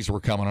zombies were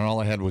coming and all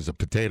I had was a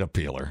potato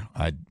peeler,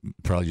 I'd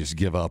probably just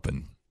give up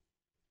and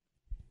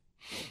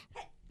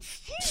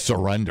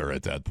surrender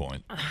at that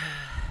point.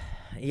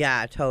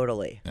 Yeah,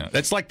 totally. Yeah.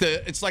 It's like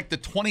the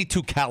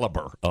 22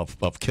 caliber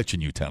of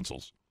kitchen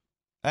utensils.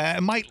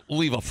 It might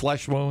leave a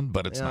flesh wound,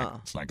 but it's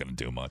not going to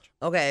do much.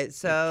 Okay,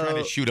 so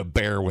trying to shoot a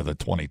bear with a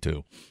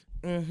 22.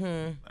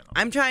 Mm-hmm.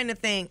 I'm trying to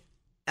think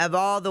of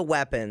all the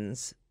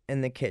weapons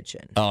in the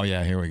kitchen. Oh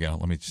yeah, here we go.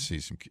 Let me see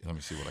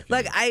what I can.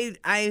 Like do.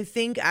 I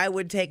think I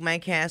would take my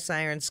cast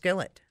iron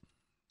skillet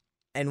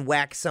and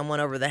whack someone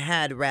over the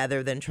head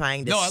rather than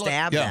trying to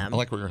stab them. I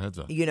like where your head's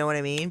at. You know what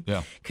I mean?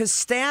 Yeah. Because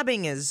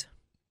stabbing is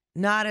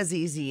not as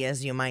easy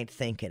as you might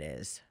think it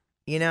is.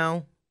 You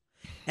know?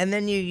 And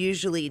then you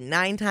usually,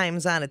 9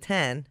 times out of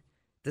 10,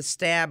 the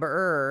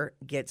stabber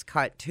gets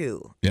cut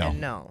too. Yeah.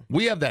 And no.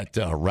 We have that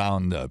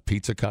round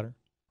pizza cutter.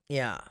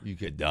 Yeah. You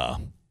could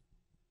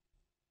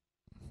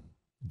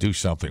do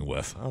something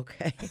with.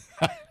 Okay.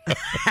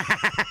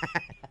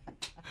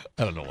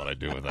 I don't know what I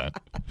do with that.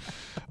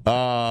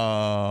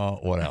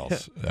 What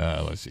else?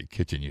 Let's see.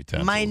 Kitchen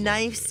utensils. My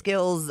knife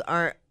skills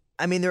are,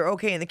 I mean, they're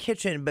okay in the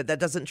kitchen, but that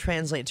doesn't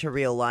translate to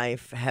real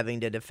life,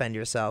 having to defend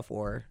yourself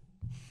or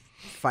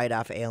fight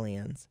off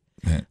aliens.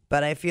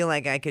 But I feel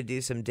like I could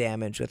do some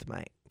damage with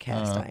my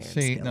cast iron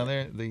skillet. Now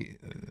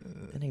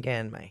and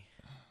again,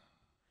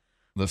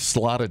 the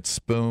slotted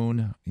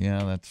spoon.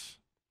 Yeah, that's,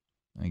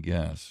 I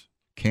guess.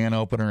 Can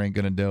opener ain't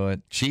going to do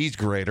it. Cheese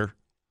grater.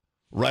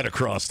 Right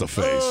across the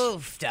face.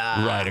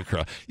 Oofda. Right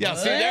across. Yeah,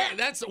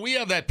 see, we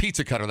have that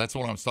pizza cutter. That's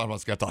what I'm talking about.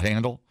 It's got the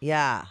handle.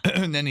 Yeah.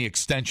 And then the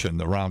extension,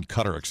 the round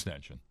cutter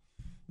extension.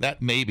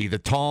 That maybe. The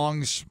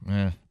tongs.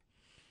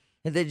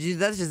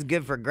 That's just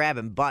good for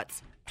grabbing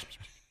butts.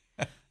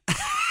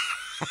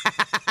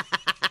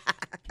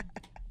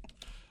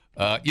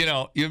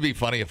 It'd be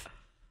funny if,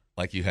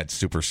 like, you had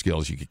super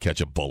skills. You could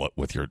catch a bullet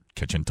with your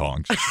kitchen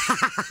tongs,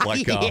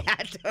 like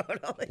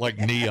totally. like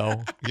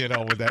Neo.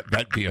 Would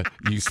that be a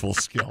useful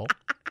skill?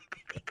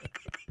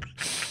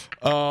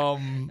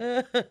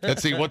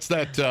 Let's see. What's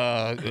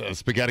that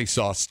spaghetti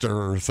sauce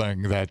stir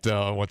thing?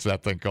 What's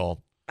that thing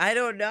called? I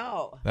don't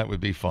know. That would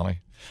be funny.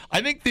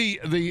 I think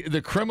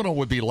the criminal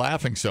would be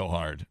laughing so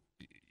hard.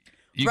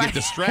 You could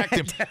distract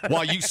him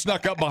while you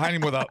snuck up behind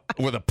him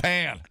with a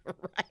pan.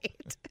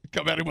 Right.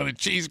 Come at him with a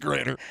cheese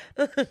grater.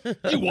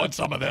 You want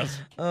some of this?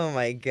 Oh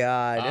my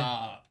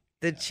God.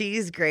 The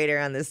cheese grater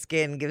on the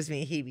skin gives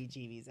me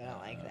heebie-jeebies. I don't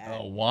like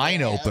that. A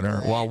wine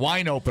opener. Well,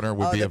 wine opener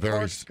would be a very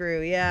corkscrew,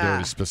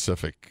 very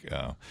specific.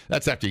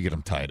 That's after you get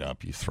them tied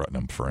up. You threaten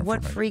them for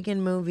information. What freaking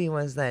movie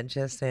was that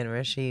just in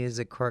where she used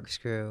a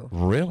corkscrew?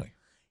 Really?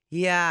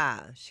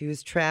 Yeah, she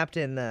was trapped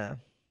in the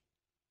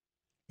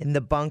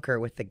bunker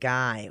with the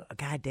guy.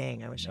 God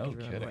dang, I wish I could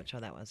remember what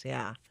show that was.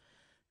 Yeah.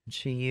 And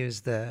she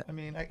used the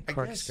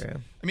corkscrew.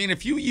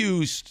 If you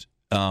used,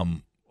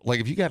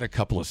 if you got a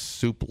couple of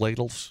soup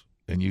ladles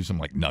and use them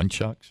like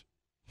nunchucks,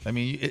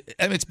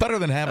 it's better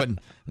than having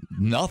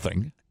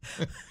nothing.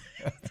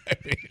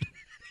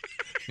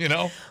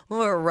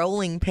 Or a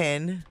rolling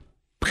pin.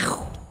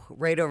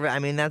 Right over.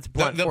 That's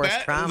blunt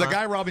force trauma. The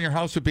guy robbing your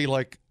house would be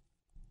like,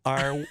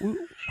 so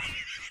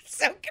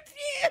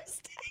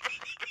confused.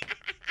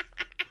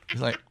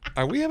 He's like,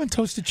 are we having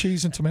toasted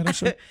cheese and tomato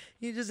soup?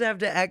 You just have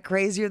to act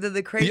crazier than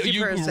the crazy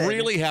person. You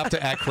really have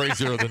to act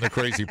crazier than the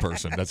crazy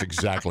person. That's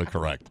exactly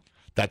correct.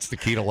 That's the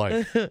key to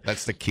life.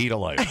 That's the key to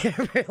life.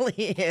 It really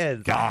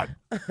is. God.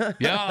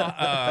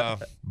 Yeah,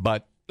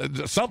 but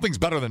something's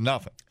better than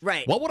nothing.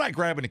 Right. What would I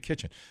grab in the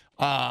kitchen?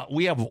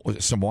 We have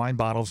some wine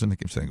bottles in the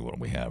kitchen. What do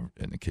we have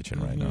in the kitchen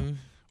right now?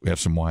 We have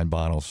some wine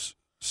bottles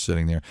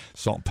sitting there.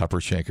 Salt and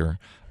pepper shaker.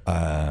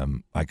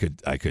 I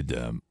could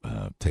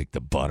take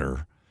the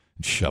butter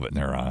and shove it in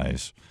their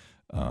eyes.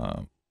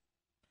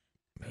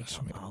 Make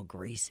them all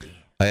greasy.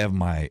 I have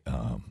my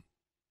what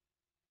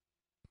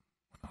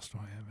else do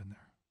I have in there?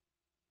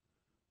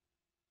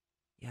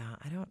 Yeah,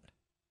 I don't.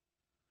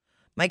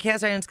 My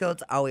cast iron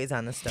skillet's always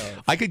on the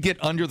stove. I could get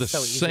under the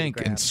sink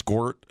and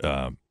squirt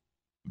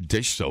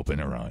dish soap in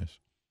her eyes.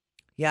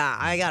 Yeah,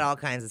 I got all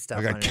kinds of stuff.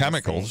 I got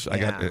chemicals. I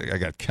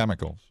got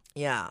chemicals.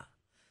 Yeah,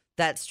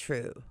 that's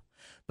true.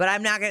 But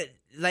I'm not gonna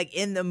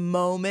in the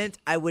moment.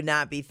 I would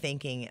not be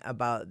thinking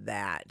about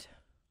that.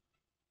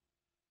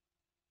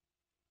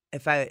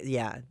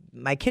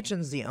 My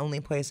kitchen's the only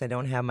place I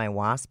don't have my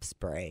wasp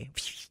spray.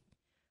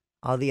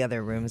 All the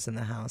other rooms in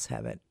the house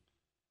have it.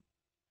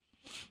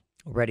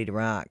 Ready to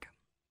rock.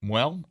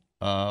 Well,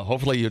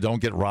 hopefully you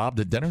don't get robbed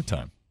at dinner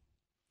time.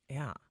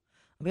 Yeah.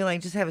 I'll be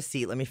like, just have a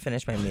seat. Let me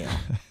finish my meal.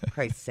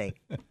 Christ's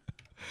sake.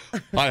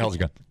 Hi, how's it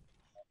going?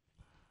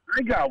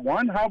 I got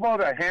one. How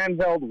about a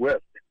handheld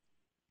whip?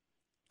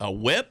 A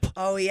whip?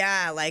 Oh,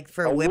 yeah, like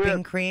for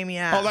whipping cream,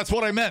 yeah. Oh, that's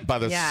what I meant by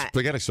the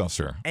spaghetti sauce,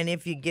 sir. And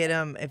if you get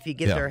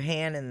their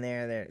hand in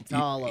there, it's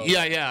all over.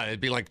 Yeah,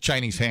 it'd be like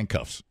Chinese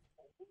handcuffs.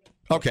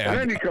 Okay. And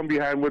then you come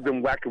behind with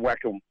them, whack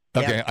them.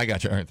 Okay, Yep. I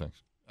got you. All right,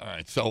 thanks. All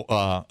right,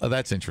 so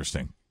that's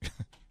interesting.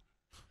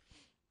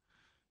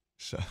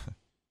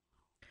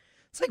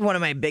 It's like one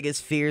of my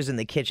biggest fears in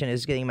the kitchen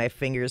is getting my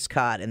fingers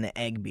caught in the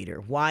egg beater.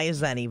 Why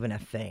is that even a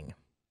thing?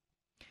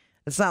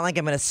 It's not like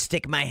I'm going to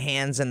stick my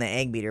hands in the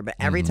egg beater, but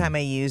every time I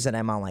use it,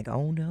 I'm all like,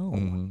 oh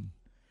no.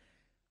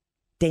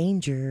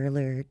 Danger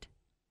alert.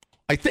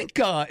 I think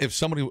if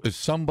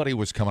somebody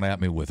was coming at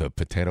me with a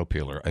potato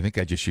peeler, I think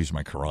I'd just use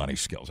my karate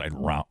skills.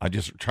 I'd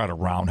just try to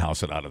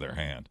roundhouse it out of their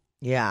hand.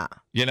 Yeah.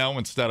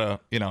 Instead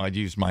of, I'd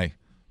use my,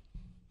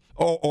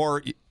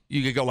 or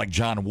you could go like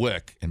John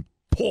Wick and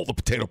pull the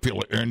potato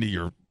peeler into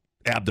your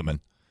abdomen.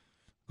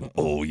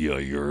 Oh yeah,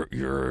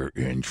 you're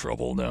in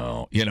trouble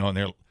now. And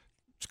they're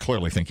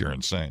clearly think you're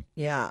insane.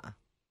 Yeah.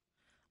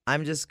 I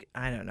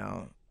don't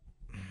know.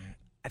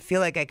 I feel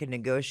like I could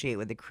negotiate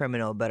with a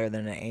criminal better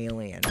than an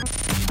alien.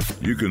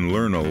 You can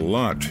learn a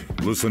lot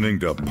listening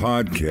to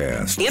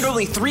podcasts. And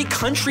only 3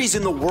 countries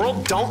in the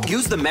world don't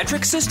use the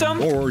metric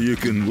system? Or you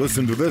can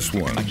listen to this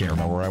one. I can't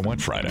remember where I went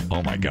Friday.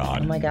 Oh, my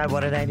God. Oh, my God.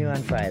 What did I do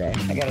on Friday?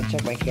 I got to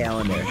check my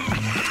calendar.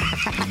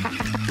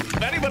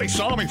 If anybody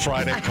saw me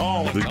Friday,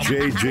 call. The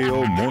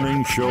JJO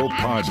Morning Show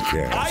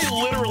Podcast.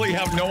 I literally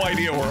have no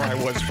idea where I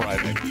was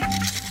Friday.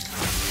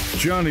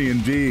 Johnny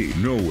and D,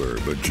 nowhere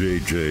but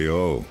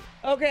JJO.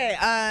 Okay,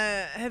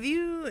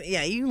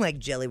 you like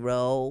Jelly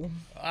Roll.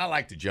 I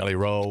like the Jelly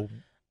Roll.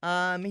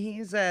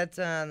 He's at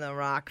the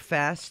Rock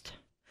Fest.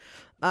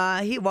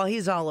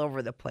 He's all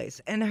over the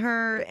place. And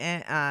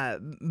her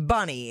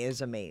Bunny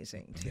is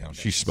amazing, too. Yeah,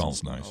 she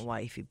smells nice.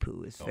 Wifey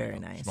poo is very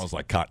nice. Smells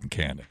like cotton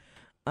candy.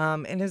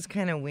 And it's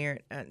kind of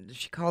weird.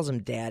 She calls him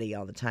Daddy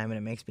all the time, and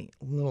it makes me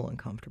a little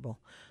uncomfortable.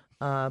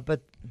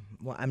 But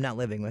I'm not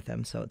living with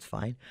him, so it's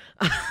fine.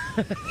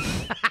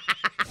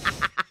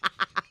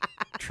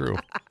 True.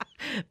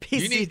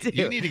 You need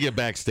to get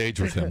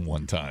backstage with him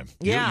one time.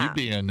 Yeah. You'd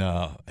be in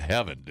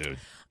heaven, dude.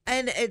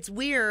 And it's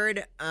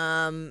weird.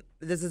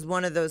 This is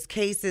one of those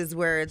cases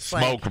where it's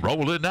Smoke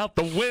rolling out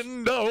the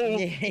window.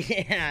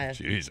 Yeah.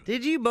 Jesus.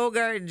 Did you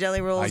bogart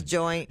Jelly Roll's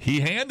joint? He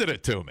handed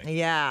it to me.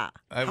 Yeah.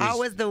 How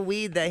was the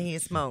weed that he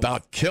smoked?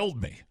 About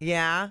killed me.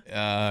 Yeah?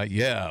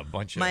 Yeah, a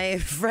bunch of... My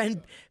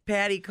friend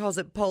Patty calls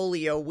it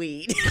polio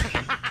weed.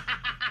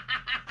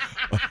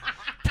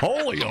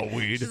 Polio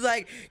weed? She's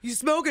like, you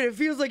smoke it, it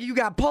feels like you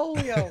got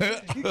polio.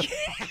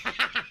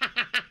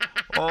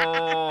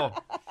 Oh.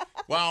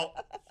 Well...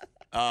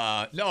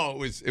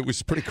 no, it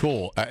was pretty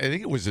cool. I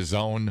think it was his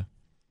own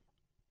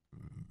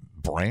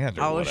brand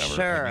or whatever.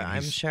 Sure,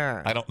 I'm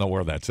sure. I don't know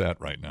where that's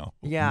at right now.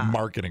 Yeah.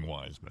 Marketing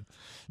wise, but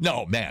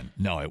no, man,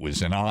 no, it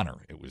was an honor.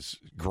 It was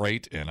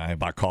great, and I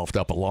about coughed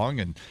up a lung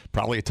and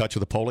probably a touch of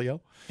the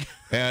polio.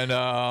 And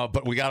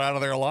but we got out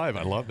of there alive.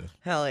 I loved it.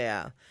 Hell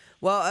yeah.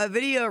 Well, a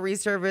video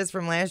resurfaced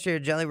from last year,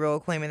 Jelly Roll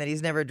claiming that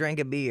he's never drank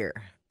a beer.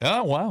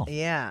 Oh, wow.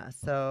 Yeah,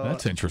 so...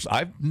 That's interesting.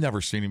 I've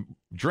never seen him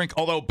drink,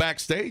 although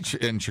backstage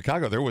in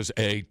Chicago, there was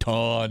a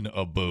ton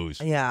of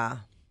booze. Yeah.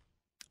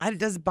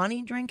 Does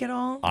Bunny drink at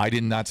all? I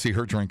did not see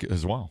her drink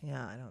as well.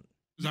 Yeah, I don't...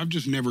 I've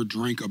just never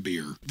drank a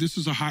beer. This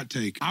is a hot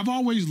take. I've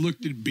always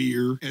looked at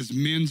beer as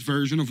men's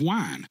version of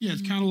wine. Yeah,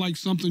 it's kind of like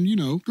something,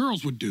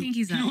 girls would do.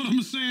 You know what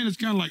I'm saying? It's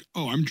kind of like,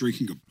 oh, I'm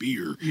drinking a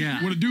beer.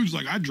 Yeah. When a dude's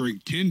like, I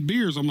drink 10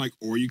 beers, I'm like,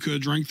 or you could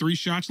have drank 3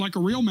 shots like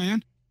a real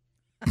man.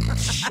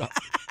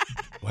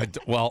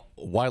 Well,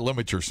 why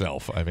limit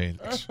yourself? I mean,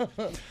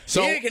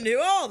 so you can do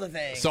all the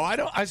things. So I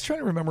was trying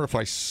to remember if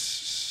I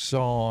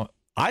saw.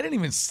 I didn't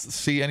even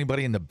see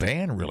anybody in the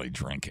band really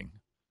drinking.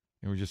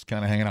 They were just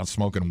kind of hanging out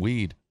smoking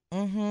weed.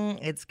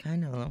 Mm-hmm. It's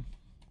kind of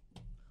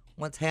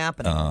what's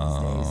happening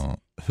these days.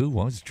 Who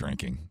was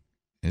drinking?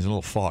 It's a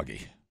little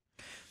foggy.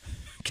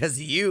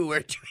 Because you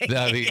were drinking.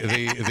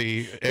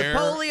 The air,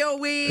 polio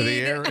weed,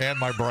 the air, and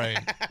my brain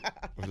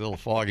was a little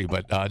foggy.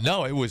 But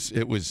no, it was.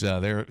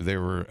 They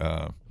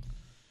were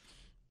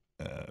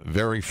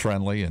very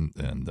friendly, and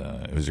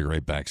it was a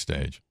great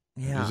backstage.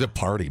 Yeah. It was a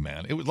party,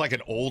 man. It was like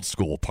an old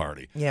school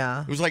party.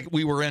 Yeah. It was like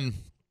we were in.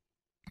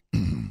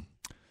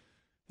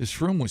 This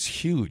room was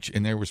huge,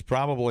 and there was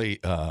probably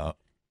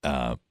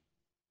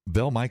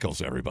Bill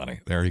Michaels. Everybody,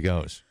 there he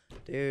goes,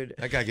 dude.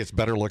 That guy gets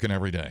better looking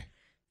every day.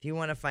 If you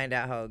want to find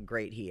out how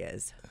great he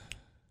is,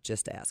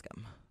 just ask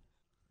him.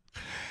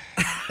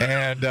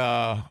 And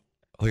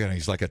look at him.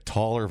 He's like a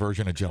taller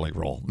version of Jelly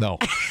Roll. No.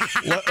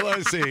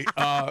 Let's see.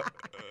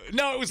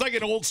 No, it was like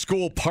an old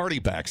school party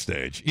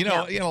backstage.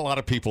 A lot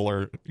of people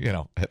are,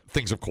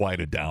 things have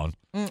quieted down.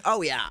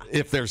 Oh, yeah.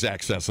 If there's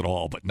access at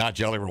all, but not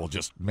Jelly Roll.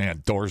 Just,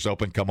 man, doors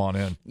open, come on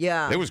in.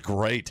 Yeah. It was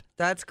great.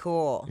 That's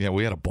cool. Yeah,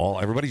 we had a ball.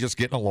 Everybody just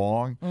getting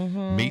along,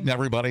 meeting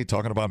everybody,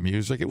 talking about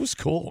music. It was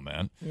cool,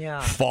 man.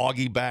 Yeah.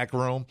 Foggy back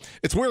room.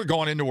 It's weird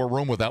going into a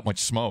room with that much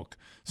smoke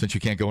since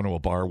you can't go into a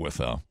bar with,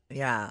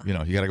 yeah. you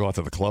got to go out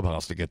to the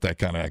clubhouse to get that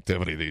kind of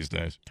activity these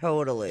days.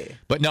 Totally.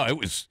 But no,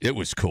 it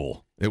was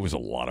cool. It was a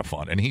lot of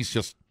fun. And he's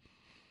just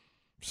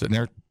sitting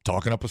there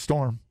talking up a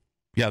storm.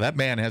 Yeah, that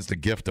man has the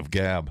gift of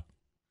gab.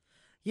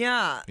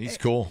 Yeah. He's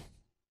cool.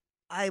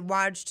 I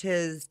watched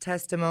his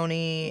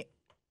testimony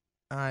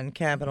on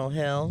Capitol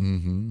Hill.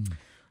 Mm-hmm.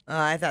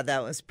 I thought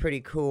that was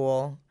pretty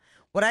cool.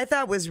 What I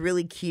thought was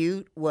really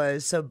cute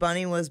was, so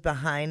Bunny was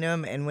behind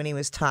him, and when he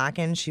was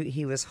talking,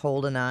 he was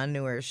holding on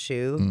to her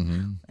shoe.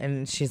 Mm-hmm.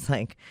 And she's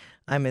like,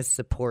 I'm his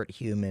support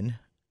human.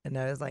 And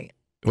I was like,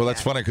 well,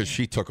 that's funny because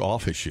she took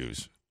off his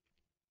shoes.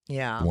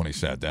 Yeah. When he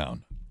sat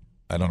down.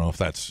 I don't know if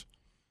that's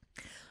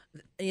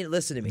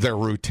listen to me. Their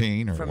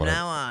routine or from whatever,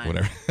 now on.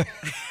 Whatever.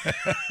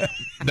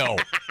 No.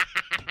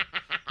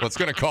 Well, it's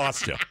going to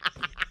cost you.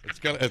 It's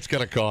going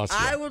to cost you.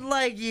 I would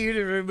like you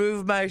to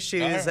remove my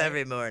shoes right.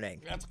 every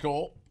morning. That's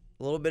cool.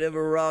 A little bit of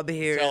a rub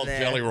here Tell and there.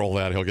 Jelly Roll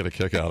that he'll get a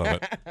kick out of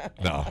it.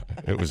 No,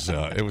 it was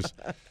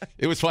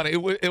funny.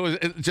 It was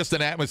just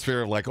an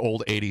atmosphere of like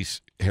old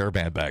 '80s hair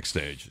band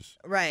backstage,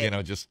 right?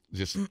 Just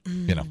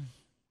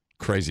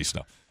crazy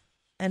stuff.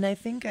 And I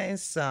think I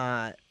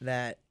saw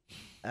that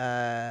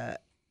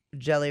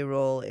Jelly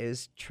Roll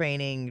is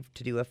training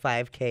to do a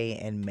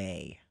 5K in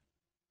May.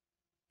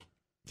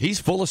 He's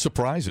full of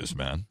surprises,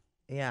 man.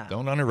 Yeah,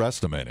 don't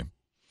underestimate him.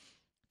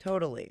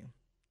 Totally.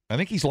 I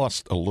think he's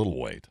lost a little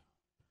weight.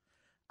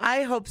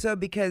 I hope so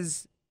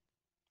because,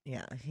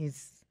 yeah,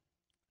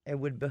 it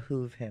would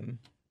behoove him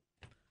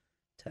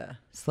to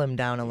slim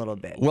down a little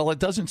bit. Well, it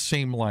doesn't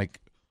seem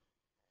like,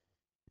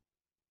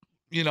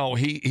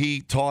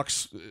 he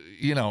talks,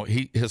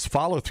 his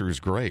follow through is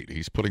great.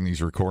 He's putting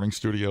these recording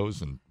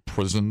studios in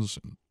prisons.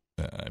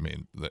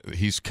 And,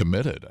 he's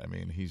committed.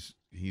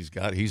 He's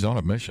on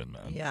a mission,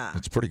 man. Yeah.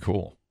 It's pretty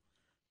cool.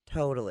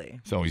 Totally.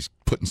 So he's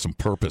putting some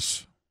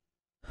purpose,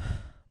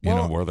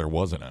 where there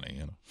wasn't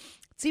any,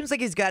 Seems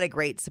like he's got a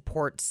great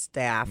support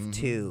staff,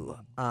 too.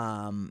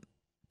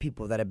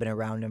 People that have been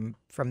around him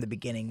from the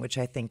beginning, which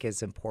I think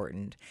is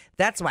important.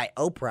 That's why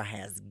Oprah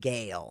has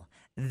Gail.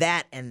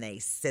 That and they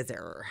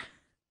scissor.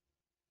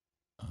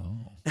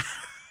 Oh.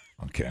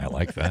 Okay, I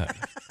like that.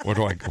 Where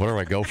do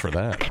I go for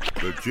that?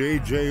 The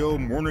JJO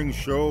Morning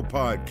Show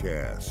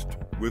podcast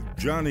with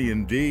Johnny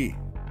and D.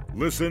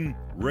 Listen,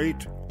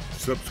 rate,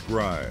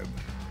 subscribe.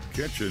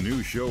 Catch a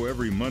new show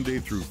every Monday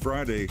through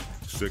Friday,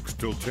 6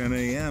 till 10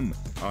 a.m.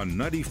 on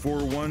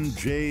 94.1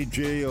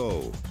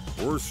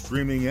 JJO or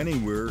streaming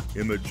anywhere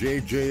in the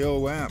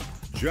JJO app.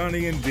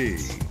 Johnny and D,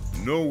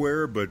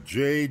 nowhere but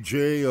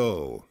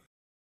JJO.